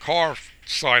from the car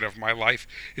side of my life,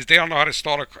 is they don't know how to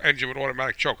start an engine with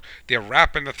automatic choke. They're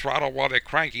wrapping the throttle while they're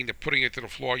cranking, they're putting it to the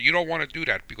floor. You don't want to do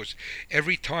that, because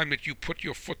every time that you put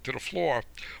your foot to the floor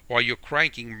while you're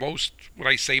cranking, most, when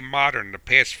I say modern, the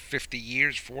past 50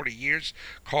 years, 40 years,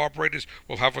 carburetors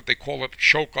will have what they call a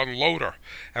choke unloader.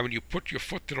 And when you put your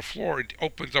foot to the floor, it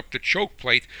opens up the choke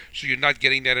plate, so you're not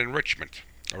getting that enrichment.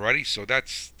 Alrighty, so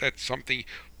that's something.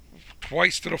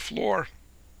 Twice to the floor,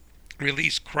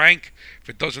 release, crank. If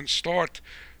it doesn't start,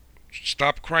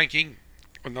 stop cranking,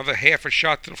 another half a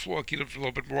shot to the floor, give it a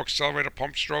little bit more accelerator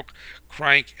pump stroke,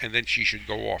 crank, and then she should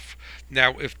go off.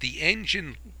 Now, if the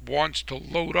engine wants to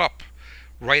load up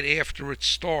right after it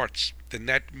starts, then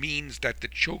that means that the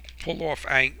choke pull-off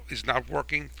is not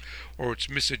working, or it's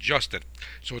misadjusted.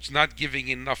 So it's not giving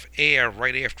enough air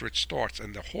right after it starts.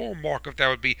 And the hallmark of that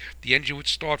would be the engine would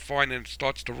start fine and it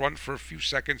starts to run for a few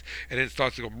seconds, and then it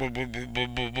starts to go boo, boo, boo, boo,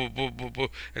 boo, boo, boo, boo, boo,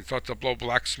 and starts to blow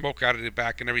black smoke out of the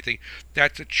back and everything.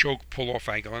 That's a choke pull-off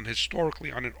angle. And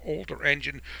historically, on an older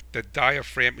engine, the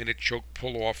diaphragm in a choke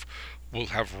pull-off will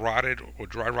have rotted or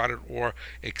dry rotted, or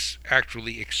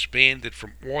actually expanded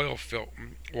from oil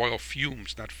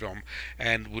fumes, not film,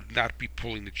 and would not be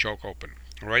pulling the choke open.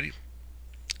 Alrighty?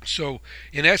 So,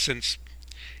 in essence,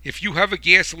 if you have a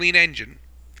gasoline engine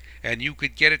and you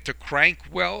could get it to crank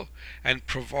well and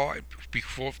provide,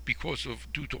 because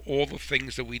of due to all the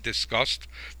things that we discussed,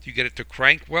 you get it to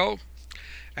crank well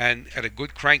and at a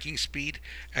good cranking speed,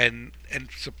 and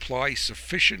supply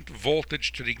sufficient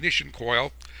voltage to the ignition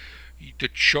coil. The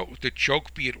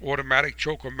choke, be it automatic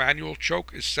choke or manual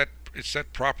choke, is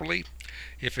set properly.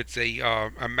 If it's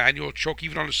a manual choke,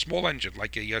 even on a small engine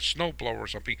like a snowblower or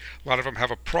something, a lot of them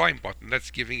have a prime button that's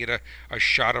giving it a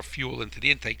shot of fuel into the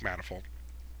intake manifold,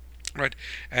 right?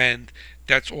 And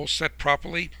that's all set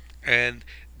properly, and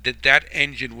that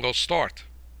engine will start.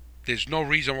 There's no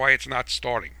reason why it's not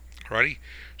starting. Alrighty?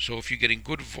 So if you're getting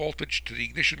good voltage to the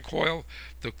ignition coil,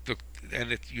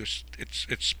 and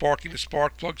it's sparking the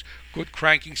spark plugs, good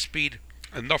cranking speed,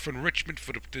 enough enrichment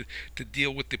to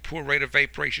deal with the poor rate of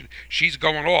vaporization, she's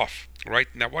going off. Right?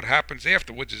 Now what happens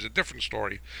afterwards is a different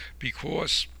story,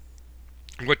 because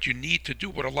what you need to do,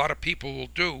 what a lot of people will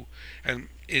do, and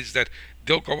is that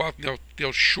they'll go out and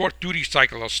they'll short duty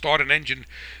cycle. They'll start an engine,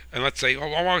 and let's say,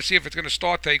 oh, I want to see if it's going to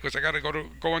start today because I got to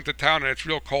go into town and it's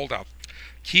real cold out.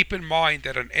 Keep in mind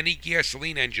that on any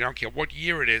gasoline engine, I don't care what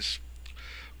year it is,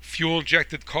 fuel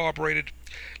injected, carbureted,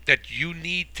 that you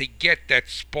need to get that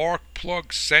spark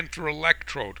plug center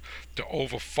electrode to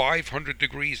over 500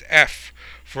 degrees F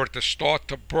for it to start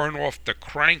to burn off the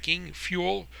cranking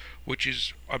fuel, which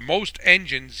is most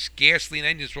engines, gasoline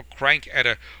engines, will crank at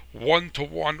a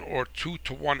 1-to-1 or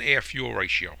 2-to-1 air fuel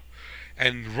ratio.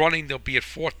 And running, they'll be at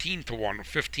 14-to-1 or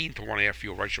 15-to-1 air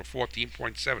fuel ratio,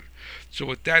 14.7. So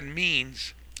what that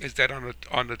means is that on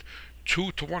a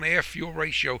 2-to-1 air fuel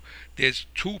ratio, there's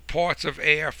 2 parts of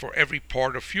air for every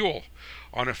part of fuel.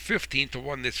 On a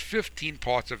 15-to-1, there's 15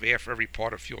 parts of air for every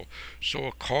part of fuel. So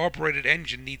a carbureted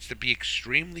engine needs to be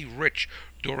extremely rich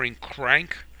during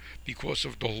crank, because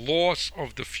of the loss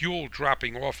of the fuel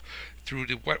dropping off through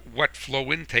the wet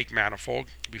flow intake manifold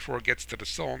before it gets to the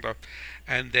cylinder,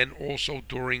 and then also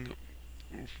during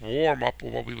warm up, or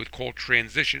what we would call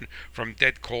transition from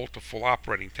dead cold to full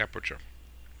operating temperature.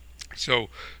 So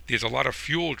there's a lot of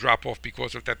fuel drop off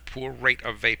because of that poor rate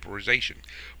of vaporization.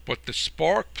 But the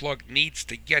spark plug needs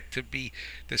to get to be,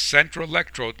 the center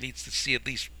electrode needs to see at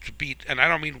least to be, and I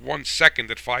don't mean 1 second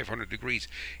at 500 degrees.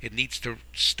 It needs to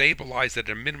stabilize at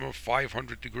a minimum of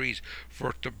 500 degrees for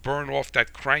it to burn off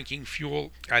that cranking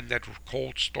fuel and that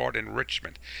cold start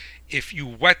enrichment. If you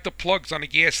wet the plugs on a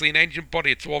gasoline engine,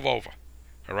 buddy, it's all over.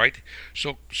 Alright?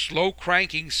 So slow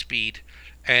cranking speed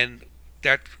and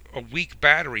that a weak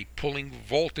battery pulling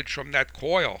voltage from that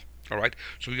coil. Alright,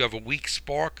 so you have a weak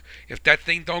spark. If that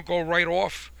thing don't go right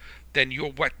off, then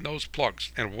you're wetting those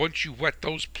plugs. And once you wet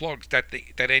those plugs, that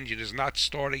engine is not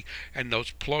starting, and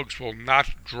those plugs will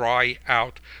not dry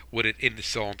out with it in the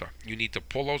cylinder. You need to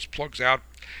pull those plugs out,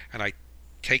 and I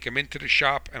take them into the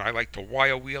shop, and I like to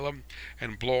wire wheel them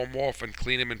and blow them off and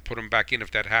clean them and put them back in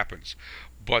if that happens.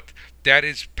 But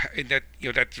that's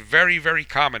very, very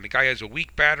common. The guy has a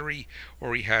weak battery,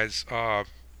 or he has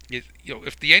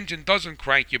if the engine doesn't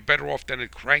crank, you're better off than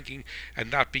it cranking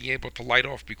and not being able to light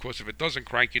off, because if it doesn't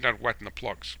crank, you're not wetting the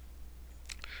plugs.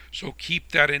 So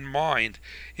keep that in mind,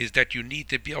 is that you need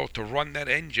to be able to run that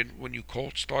engine when you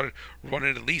cold start it, run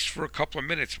it at least for a couple of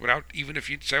minutes without, even if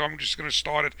you say, oh, I'm just going to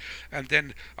start it and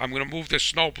then I'm going to move the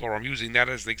snowblower. I'm using that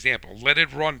as an example. Let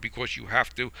it run, because you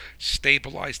have to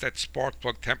stabilize that spark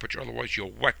plug temperature. Otherwise,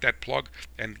 you'll wet that plug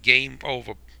and game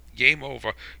over. Game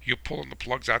over. You're pulling the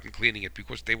plugs out and cleaning it,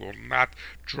 because they will not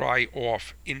dry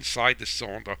off inside the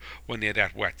cylinder when they're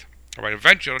that wet. All right,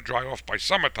 eventually it'll dry off by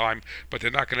summertime, but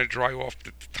they're not going to dry off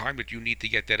the time that you need to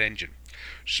get that engine.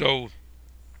 So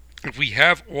if we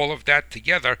have all of that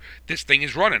together, this thing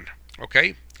is running,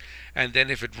 okay? And then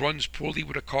if it runs poorly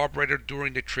with a carburetor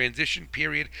during the transition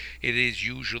period, it is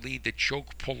usually the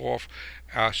choke pull-off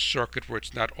circuit where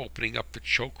it's not opening up the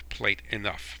choke plate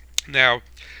enough. Now,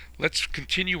 let's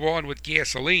continue on with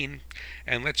gasoline,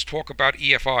 and let's talk about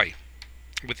EFI.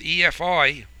 With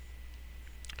EFI,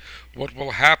 what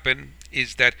will happen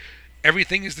is that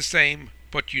everything is the same,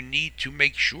 but you need to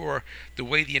make sure the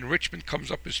way the enrichment comes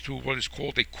up is through what is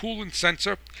called a coolant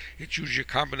sensor. It's usually a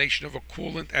combination of a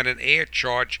coolant and an air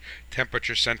charge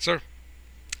temperature sensor,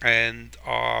 and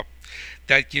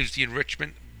that gives the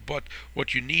enrichment. But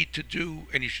what you need to do,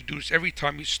 and you should do this every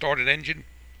time you start an engine,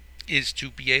 is to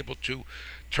be able to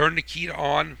turn the key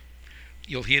on.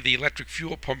 You'll hear the electric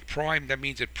fuel pump prime. That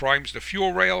means it primes the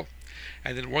fuel rail.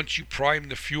 And then once you prime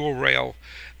the fuel rail,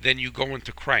 then you go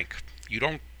into crank. You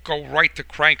don't go right to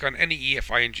crank on any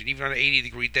EFI engine, even on an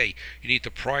 80-degree day. You need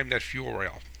to prime that fuel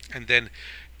rail. And then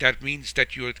that means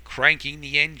that you're cranking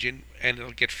the engine and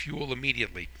it'll get fuel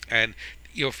immediately. And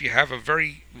if you have a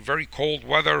very, very cold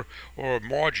weather or a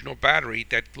marginal battery,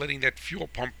 that letting that fuel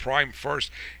pump prime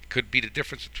first could be the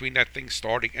difference between that thing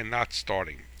starting and not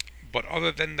starting. But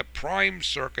other than the prime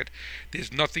circuit,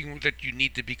 there's nothing that you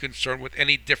need to be concerned with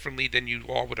any differently than you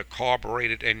are with a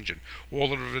carbureted engine.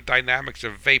 All of the dynamics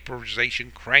of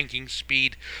vaporization, cranking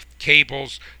speed,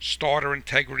 cables, starter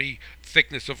integrity,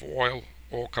 thickness of oil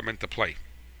all come into play.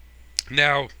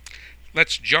 Now,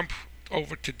 let's jump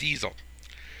over to diesel.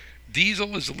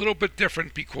 Diesel is a little bit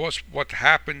different because what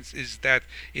happens is that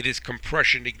it is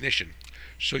compression ignition.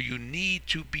 So you need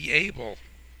to be able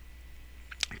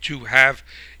to have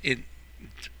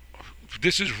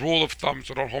this is rule of thumb,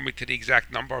 so don't hold me to the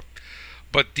exact number,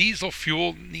 but diesel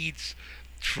fuel needs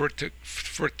for it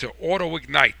to auto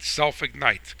ignite, self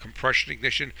ignite, compression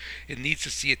ignition, it needs to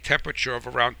see a temperature of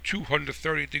around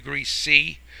 230 degrees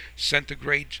C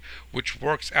centigrade, which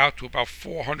works out to about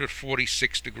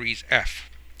 446 degrees F.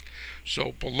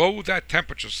 So below that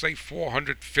temperature, say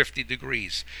 450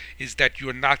 degrees, is that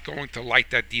you're not going to light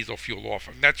that diesel fuel off.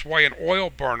 And that's why an oil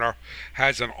burner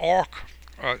has an arc,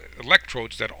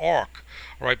 electrodes that arc,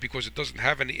 all right, because it doesn't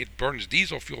have any, it burns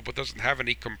diesel fuel but doesn't have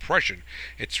any compression.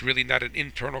 It's really not an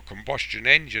internal combustion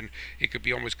engine. It could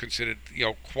be almost considered,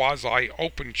 quasi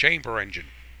open chamber engine.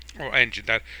 Or engine,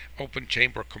 that open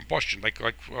chamber combustion, like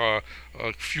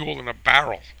fuel in a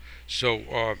barrel.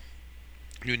 So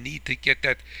you need to get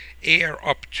that air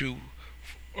up to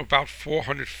about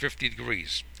 450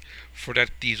 degrees for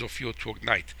that diesel fuel to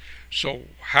ignite. So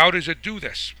how does it do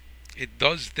this? It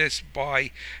does this by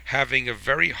having a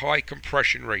very high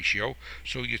compression ratio.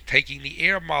 So you're taking the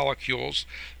air molecules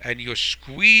and you're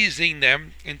squeezing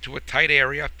them into a tight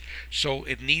area. So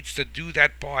it needs to do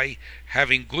that by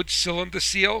having good cylinder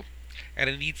seal, and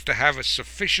it needs to have a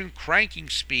sufficient cranking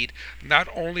speed, not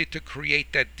only to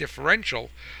create that differential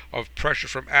of pressure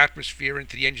from atmosphere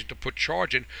into the engine to put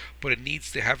charge in, but it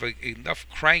needs to have enough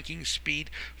cranking speed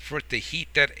for it to heat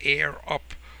that air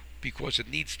up, because it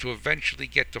needs to eventually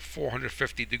get to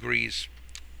 450 degrees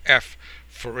F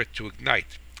for it to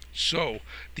ignite. So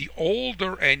the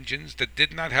older engines that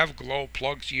did not have glow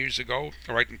plugs years ago,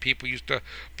 all right, and people used to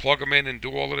plug them in and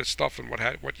do all of this stuff, and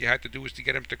what you had to do was to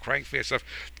get them to crank fast stuff,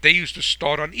 they used to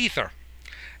start on ether.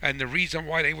 And the reason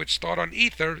why they would start on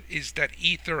ether is that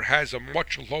ether has a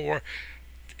much lower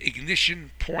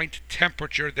ignition point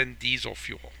temperature than diesel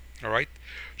fuel. All right,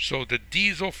 so the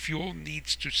diesel fuel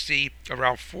needs to see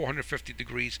around 450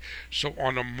 degrees. So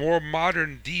on a more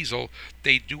modern diesel,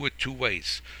 they do it two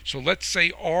ways. So let's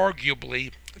say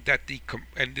arguably that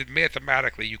and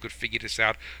mathematically you could figure this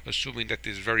out, assuming that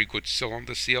there's very good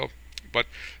cylinder seal. But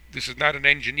this is not an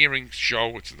engineering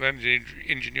show; it's an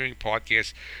engineering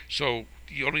podcast. So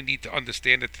you only need to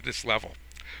understand it to this level.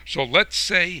 So let's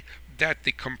say that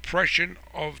the compression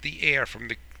of the air from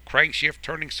the crankshaft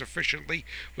turning sufficiently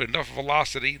with enough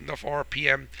velocity, enough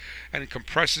RPM, and it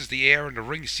compresses the air, and the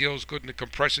ring seal is good and it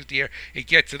compresses the air, it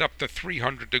gets it up to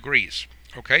 300 degrees.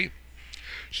 Okay?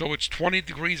 So it's 20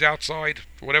 degrees outside,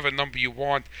 whatever number you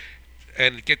want,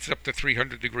 and it gets it up to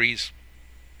 300 degrees.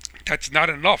 That's not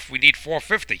enough. We need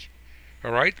 450.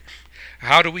 All right?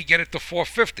 How do we get it to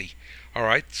 450? All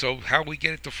right, so how we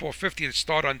get it to 450 to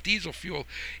start on diesel fuel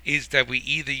is that we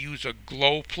either use a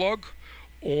glow plug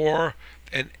or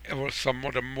some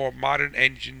of the more modern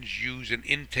engines use an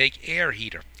intake air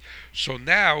heater. So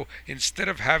now, instead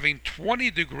of having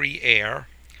 20-degree air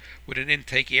with an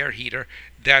intake air heater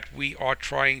that we are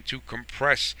trying to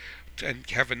compress and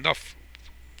have enough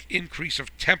increase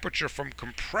of temperature from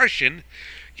compression,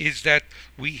 is that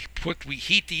we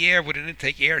heat the air with an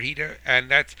intake air heater, and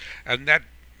that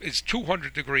is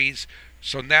 200 degrees.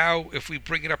 So now if we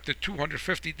bring it up to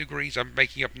 250 degrees, I'm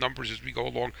making up numbers as we go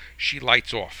along, she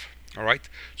lights off. All right,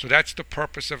 so that's the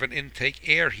purpose of an intake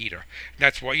air heater.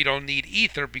 That's why you don't need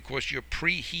ether, because you're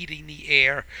preheating the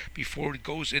air before it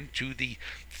goes into the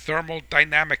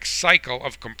thermodynamic cycle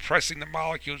of compressing the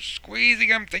molecules, squeezing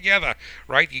them together.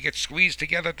 Right, you get squeezed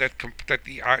together. That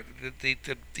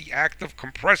the act of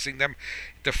compressing them,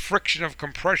 the friction of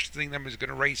compressing them is going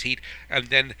to raise heat, and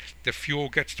then the fuel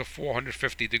gets to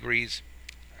 450 degrees,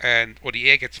 or the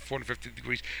air gets to 450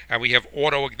 degrees, and we have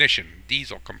auto ignition,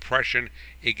 diesel compression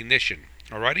ignition.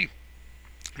 Alrighty.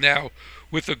 Now,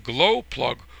 with a glow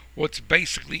plug, what's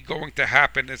basically going to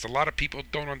happen is, a lot of people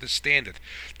don't understand it.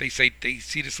 They say they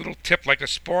see this little tip like a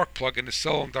spark plug in the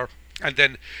cylinder, and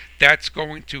then that's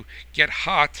going to get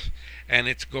hot, and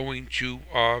it's going to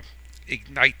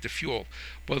ignite the fuel.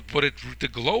 But the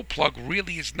glow plug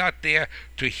really is not there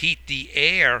to heat the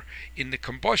air in the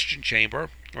combustion chamber,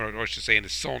 or I should say in the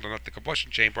cylinder, not the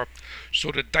combustion chamber.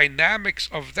 So the dynamics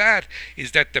of that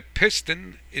is that the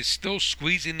piston is still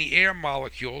squeezing the air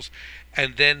molecules,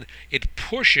 and then it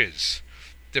pushes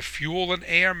the fuel and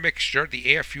air mixture, the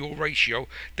air-fuel ratio,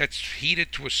 that's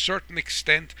heated to a certain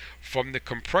extent from the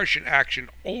compression action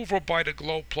over by the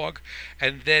glow plug,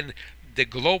 and then the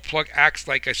glow plug acts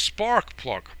like a spark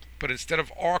plug. But instead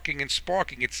of arcing and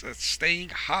sparking, it's staying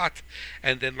hot,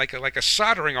 and then like a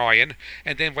soldering iron.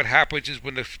 And then what happens is,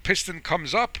 when the piston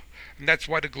comes up, and that's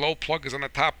why the glow plug is on the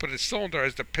top of the cylinder,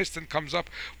 as the piston comes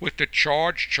up with the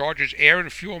charges air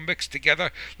and fuel mixed together.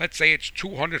 Let's say it's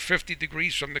 250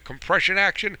 degrees from the compression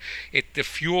action. The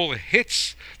fuel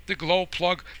hits the glow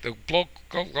plug. The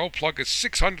glow plug is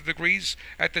 600 degrees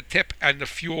at the tip, and the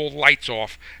fuel lights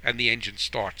off, and the engine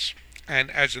starts.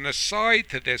 And as an aside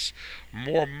to this,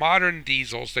 more modern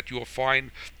diesels that you will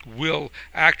find will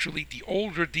actually, the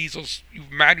older diesels, you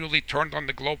manually turned on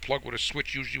the glow plug with a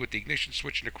switch, usually with the ignition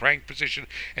switch in the crank position,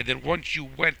 and then once you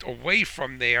went away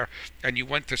from there and you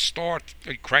went to start,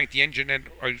 you cranked the engine in.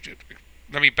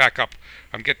 Let me back up.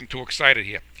 I'm getting too excited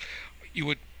here. You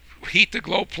would heat the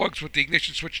glow plugs with the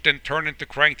ignition switch, then turn into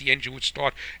crank, the engine would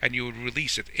start, and you would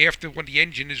release it. After, when the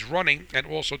engine is running, and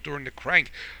also during the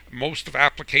crank, most of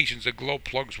applications of glow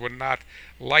plugs were not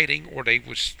lighting, or they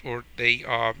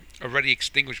already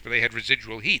extinguished, but they had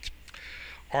residual heat.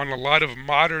 On a lot of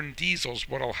modern diesels,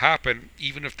 what will happen,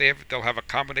 even if they'll have a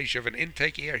combination of an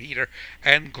intake air heater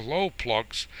and glow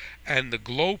plugs, and the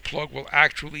glow plug will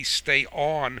actually stay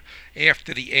on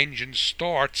after the engine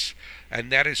starts,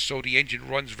 and that is so the engine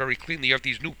runs very cleanly. You have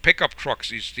these new pickup trucks,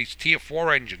 these Tier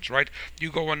 4 engines, right?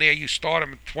 You go in there, you start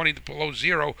them at 20 below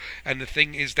zero, and the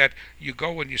thing is that you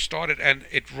go and you start it, and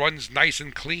it runs nice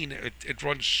and clean. It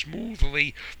runs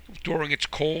smoothly during its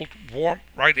cold, warm,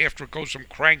 right after it goes from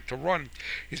crank to run,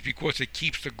 is because it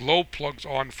keeps the glow plugs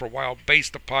on for a while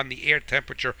based upon the air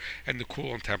temperature and the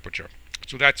coolant temperature.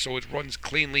 So it runs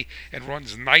cleanly and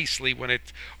runs nicely when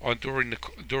it during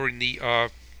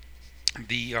the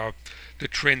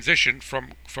transition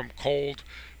from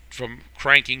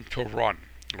cranking to run.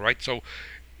 All right. So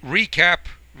recap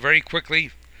very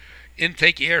quickly.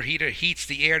 Intake air heater heats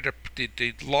the air.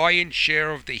 The lion's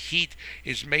share of the heat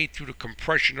is made through the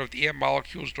compression of the air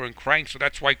molecules during crank. So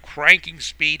that's why cranking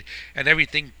speed and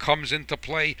everything comes into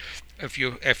play. If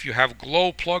you have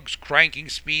glow plugs, cranking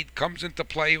speed comes into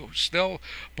play still,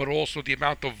 but also the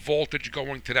amount of voltage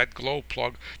going to that glow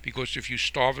plug, because if you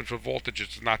starve it for voltage,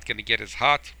 it's not going to get as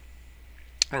hot.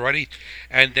 Alrighty,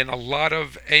 and then a lot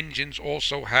of engines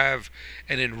also have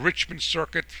an enrichment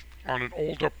circuit on an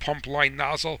older pump line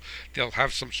nozzle. They'll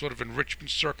have some sort of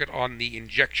enrichment circuit on the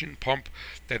injection pump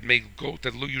that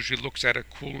usually looks at a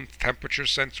coolant temperature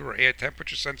sensor or air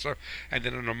temperature sensor, and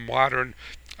then in a modern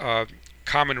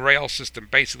common rail system,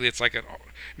 basically it's like a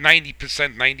 90%,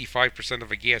 95%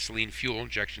 of a gasoline fuel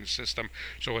injection system.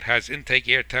 So it has intake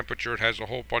air temperature, it has a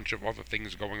whole bunch of other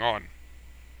things going on.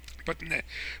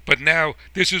 But now,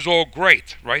 this is all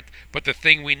great, right? But the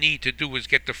thing we need to do is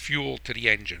get the fuel to the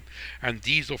engine. And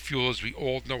diesel fuel, as we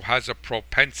all know, has a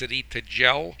propensity to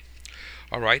gel,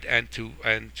 all right, and to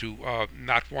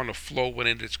not want to flow when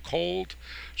it is cold.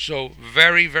 So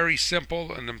very, very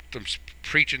simple, and I'm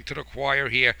preaching to the choir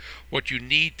here. What you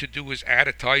need to do is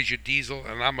additize your diesel,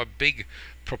 and I'm a big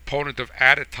proponent of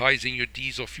additizing your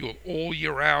diesel fuel all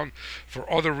year round for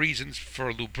other reasons,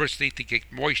 for lubricity, to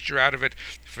get moisture out of it,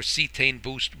 for cetane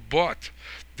boost. But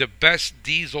the best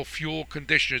diesel fuel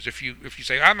conditioners, if you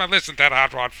say, I'm not listening to that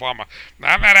hot rod farmer,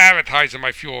 I'm not advertising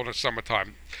my fuel in the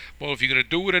summertime. Well, if you're going to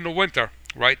do it in the winter,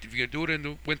 right? If you're going to do it in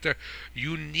the winter,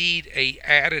 you need an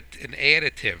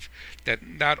additive that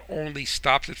not only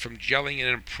stops it from gelling and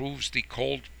improves the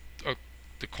cold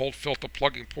the cold filter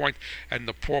plugging point and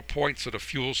the pour point so the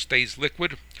fuel stays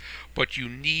liquid. But you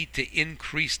need to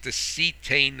increase the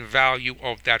cetane value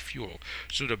of that fuel.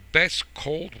 So the best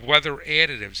cold weather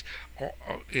additives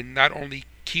in not only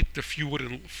keep the fuel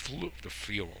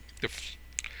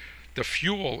the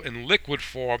fuel in liquid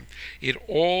form, it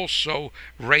also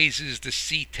raises the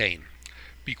cetane.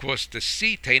 Because the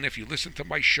cetane, if you listen to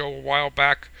my show a while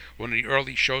back, one of the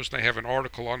early shows, and I have an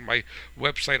article on my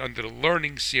website under the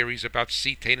learning series about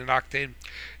cetane and octane,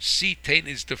 cetane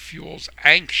is the fuel's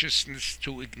anxiousness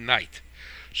to ignite.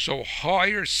 So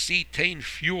higher cetane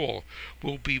fuel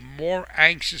will be more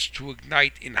anxious to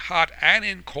ignite in hot and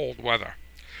in cold weather.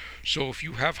 So if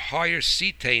you have higher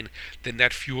cetane, then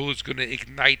that fuel is going to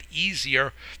ignite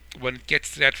easier when it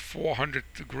gets to that 400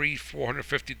 degree,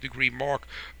 450 degree mark,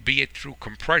 be it through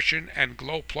compression and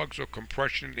glow plugs or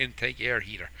compression and intake air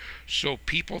heater. So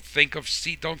people don't think of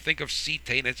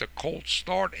cetane as a cold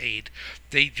start aid.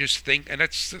 They just think, and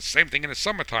that's the same thing in the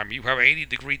summertime. You have an 80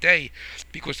 degree day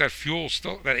because that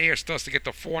air still has to get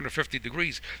to 450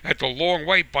 degrees. That's a long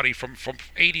way, buddy, from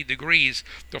 80 degrees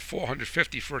to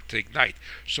 450 for it to ignite.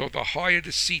 So the higher the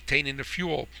cetane in the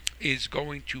fuel is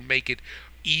going to make it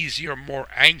easier, more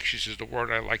anxious is the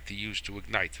word I like to use to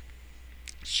ignite.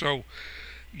 So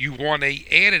you want a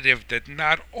additive that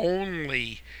not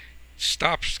only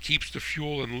keeps the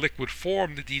fuel in liquid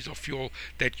form, the diesel fuel,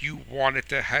 that you want it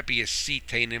to be a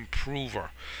cetane improver.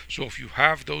 So if you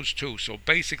have those two, so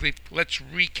basically let's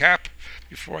recap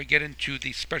before I get into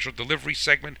the special delivery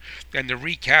segment. And the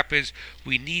recap is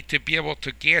we need to be able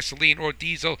to gasoline or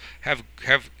diesel have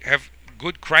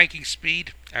good cranking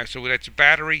speed, so that's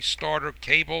battery, starter,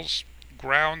 cables,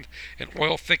 ground, and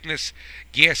oil thickness.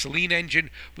 Gasoline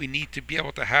engine, we need to be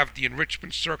able to have the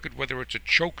enrichment circuit, whether it's a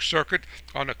choke circuit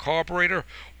on a carburetor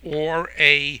or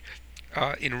a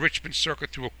enrichment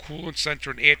circuit through a coolant sensor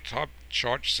and air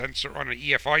charge sensor on an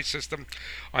EFI system.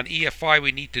 On EFI,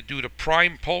 we need to do the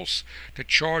prime pulse to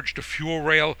charge the fuel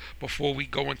rail before we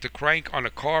go into crank. On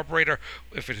a carburetor,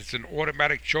 if it is an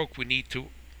automatic choke, we need to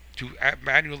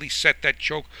manually set that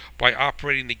choke by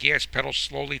operating the gas pedal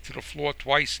slowly to the floor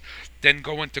twice, then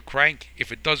go into crank.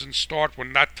 If it doesn't start, we're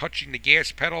not touching the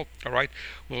gas pedal, all right?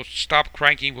 We'll stop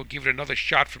cranking, we'll give it another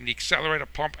shot from the accelerator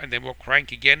pump, and then we'll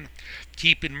crank again.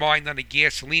 Keep in mind on a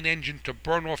gasoline engine to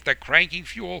burn off that cranking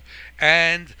fuel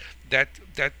and that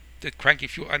cranking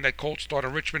fuel and that cold start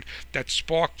enrichment, that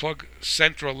spark plug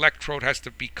center electrode has to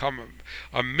become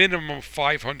a minimum of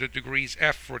 500 degrees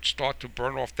F for it start to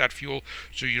burn off that fuel.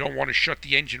 So you don't want to shut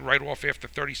the engine right off after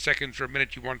 30 seconds or a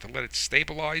minute. You want to let it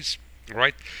stabilize,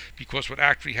 right? Because what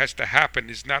actually has to happen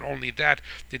is not only that,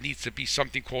 there needs to be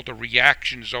something called a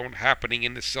reaction zone happening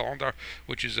in the cylinder,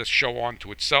 which is a show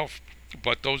unto itself.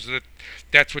 But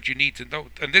that's what you need to know.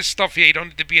 And this stuff here, you don't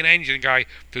need to be an engine guy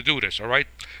to do this, all right?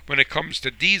 When it comes to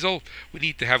diesel, we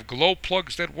need to have glow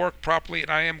plugs that work properly,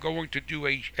 and I am going to do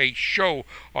a show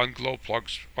on glow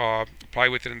plugs probably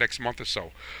within the next month or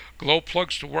so. Glow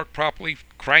plugs to work properly,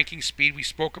 cranking speed, we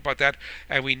spoke about that,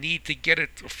 and we need to get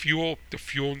it to fuel. The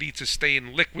fuel needs to stay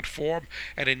in liquid form,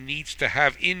 and it needs to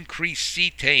have increased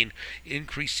cetane,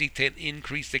 increased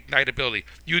ignitability.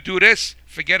 You do this,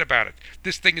 forget about it.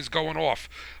 This thing is going off,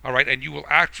 all right? And you will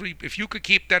actually, if you could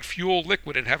keep that fuel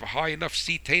liquid and have a high enough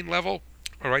cetane level,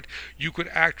 all right, you could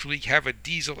actually have a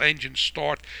diesel engine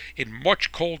start in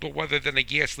much colder weather than a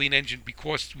gasoline engine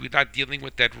because we're not dealing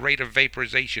with that rate of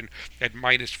vaporization at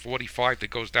minus 45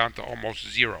 that goes down to almost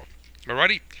zero.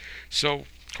 Alrighty? So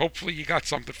hopefully you got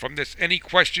something from this. Any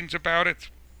questions about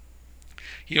it?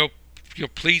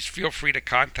 Please feel free to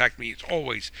contact me as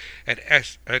always at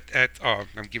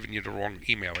I'm giving you the wrong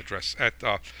email address at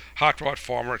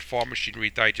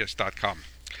hotrodfarmer@farmmachinerydigest.com.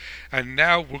 And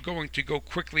now we're going to go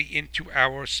quickly into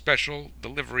our special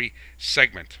delivery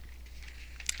segment.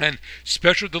 And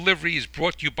special delivery is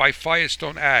brought to you by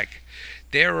Firestone Ag.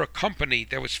 They're a company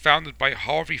that was founded by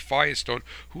Harvey Firestone,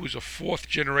 who is a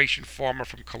fourth-generation farmer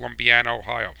from Columbiana,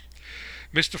 Ohio.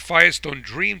 Mr. Firestone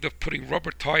dreamed of putting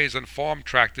rubber tires on farm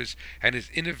tractors, and his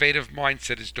innovative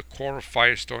mindset is the core of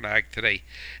Firestone Ag today,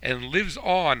 and lives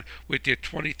on with their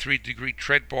 23-degree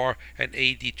tread bar and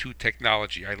AD2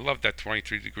 technology. I love that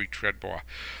 23-degree tread bar.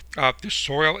 The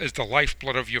soil is the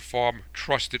lifeblood of your farm.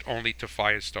 Trust it only to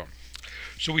Firestone.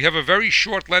 So we have a very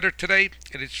short letter today,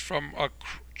 and it's from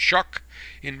Chuck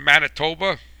in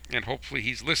Manitoba. And hopefully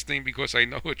he's listening because I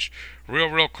know it's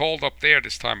real cold up there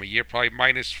this time of year, probably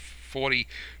minus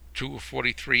 42 or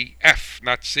 43 F,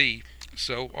 not C.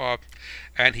 So,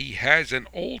 and he has an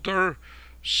older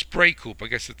spray coupe. I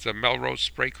guess it's a Melrose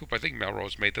spray coupe. I think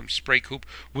Melrose made them spray coupe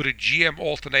with a GM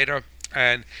alternator.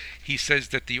 And he says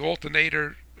that the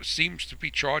alternator seems to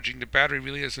be charging. The battery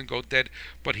really doesn't go dead,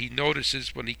 but he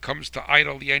notices when he comes to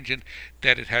idle the engine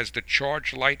that it has the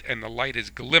charge light and the light is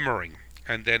glimmering.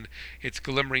 And then it's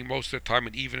glimmering most of the time,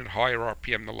 and even at higher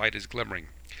RPM the light is glimmering.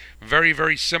 Very,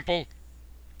 very simple.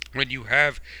 When you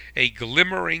have a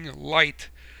glimmering light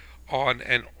on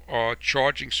an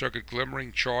charging circuit,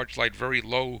 glimmering charge light, very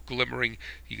low glimmering,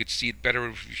 you could see it better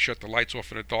if you shut the lights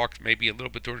off in the dark, maybe a little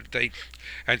bit during the day,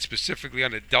 and specifically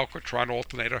on a Delcatron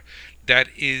alternator, that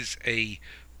is a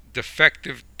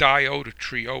defective diode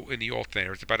trio in the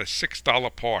alternator. It's about a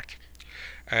 $6 part.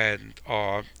 And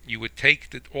you would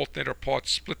take the alternator part,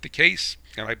 split the case,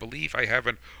 and I believe I have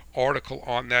an article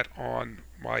on that on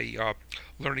my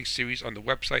learning series on the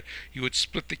website. You would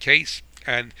split the case,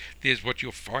 and there's what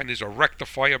you'll find is a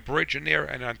rectifier bridge in there,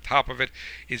 and on top of it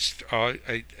is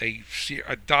a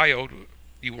diode.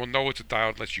 You will know it's a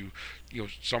diode unless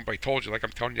somebody told you, like I'm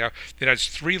telling you now. It has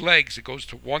three legs. It goes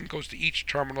to each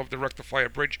terminal of the rectifier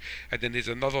bridge, and then there's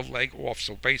another leg off.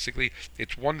 So basically,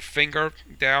 it's one finger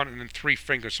down and then three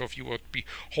fingers. So if you would be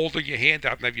holding your hand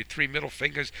out and have your three middle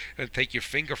fingers, and take your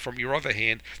finger from your other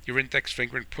hand, your index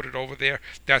finger, and put it over there,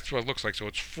 that's what it looks like. So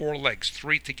it's four legs,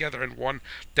 three together and one.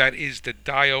 That is the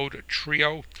diode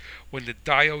trio. When the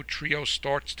diode trio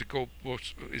starts to go,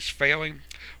 is failing,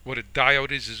 what a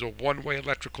diode is a one-way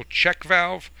electrical check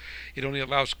valve. It only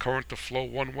allows current to flow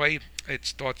one way. It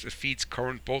feeds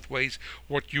current both ways.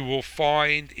 What you will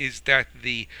find is that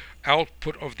the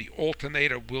output of the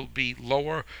alternator will be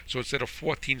lower. So instead of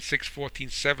 14.6,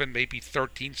 14.7, maybe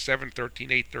 13.7,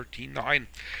 13.8, 13.9,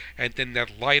 and then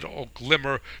that light will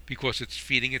glimmer because it's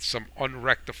feeding it some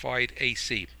unrectified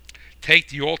AC. Take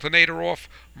the alternator off,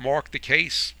 mark the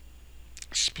case,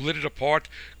 split it apart,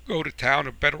 go to town,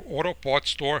 a better auto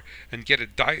parts store, and get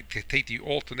take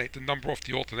the number off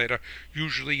the alternator.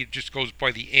 Usually it just goes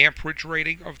by the amperage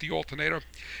rating of the alternator,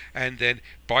 and then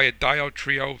buy a diode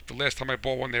trio. The last time I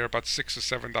bought one, they were about $6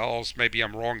 or $7. Maybe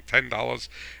I'm wrong, $10.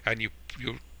 And you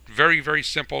very, very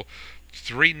simple.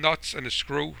 3 nuts and a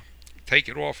screw. Take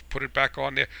it off, put it back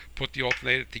on there, put the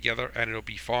alternator together, and it'll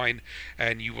be fine.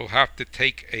 And you will have to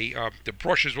take the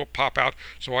brushes will pop out,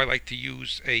 so I like to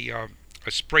use a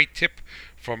spray tip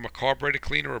from a carburetor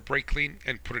cleaner or brake clean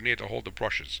and put it in there to hold the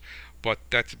brushes. But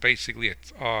that's basically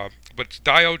it. But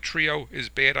diode trio is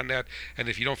bad on that, and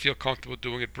if you don't feel comfortable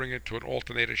doing it, bring it to an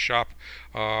alternator shop.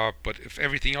 But if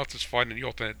everything else is fine in the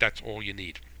alternator, that's all you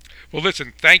need. Well,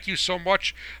 listen, thank you so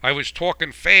much. I was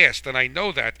talking fast, and I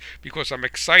know that because I'm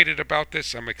excited about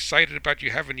this. I'm excited about you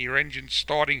having your engine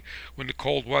starting when the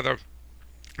cold weather.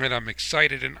 And I'm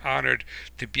excited and honored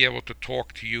to be able to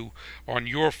talk to you on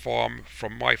your farm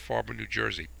from my farm in New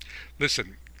Jersey.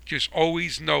 Listen, just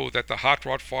always know that the Hot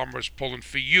Rod Farmer is pulling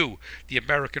for you, the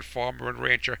American farmer and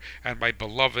rancher, and my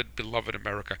beloved, beloved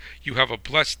America. You have a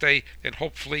blessed day, and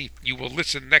hopefully you will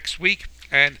listen next week.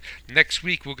 And next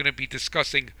week we're going to be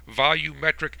discussing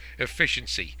volumetric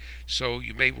efficiency. So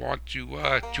you may want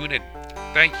to tune in.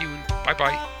 Thank you, and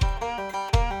bye-bye.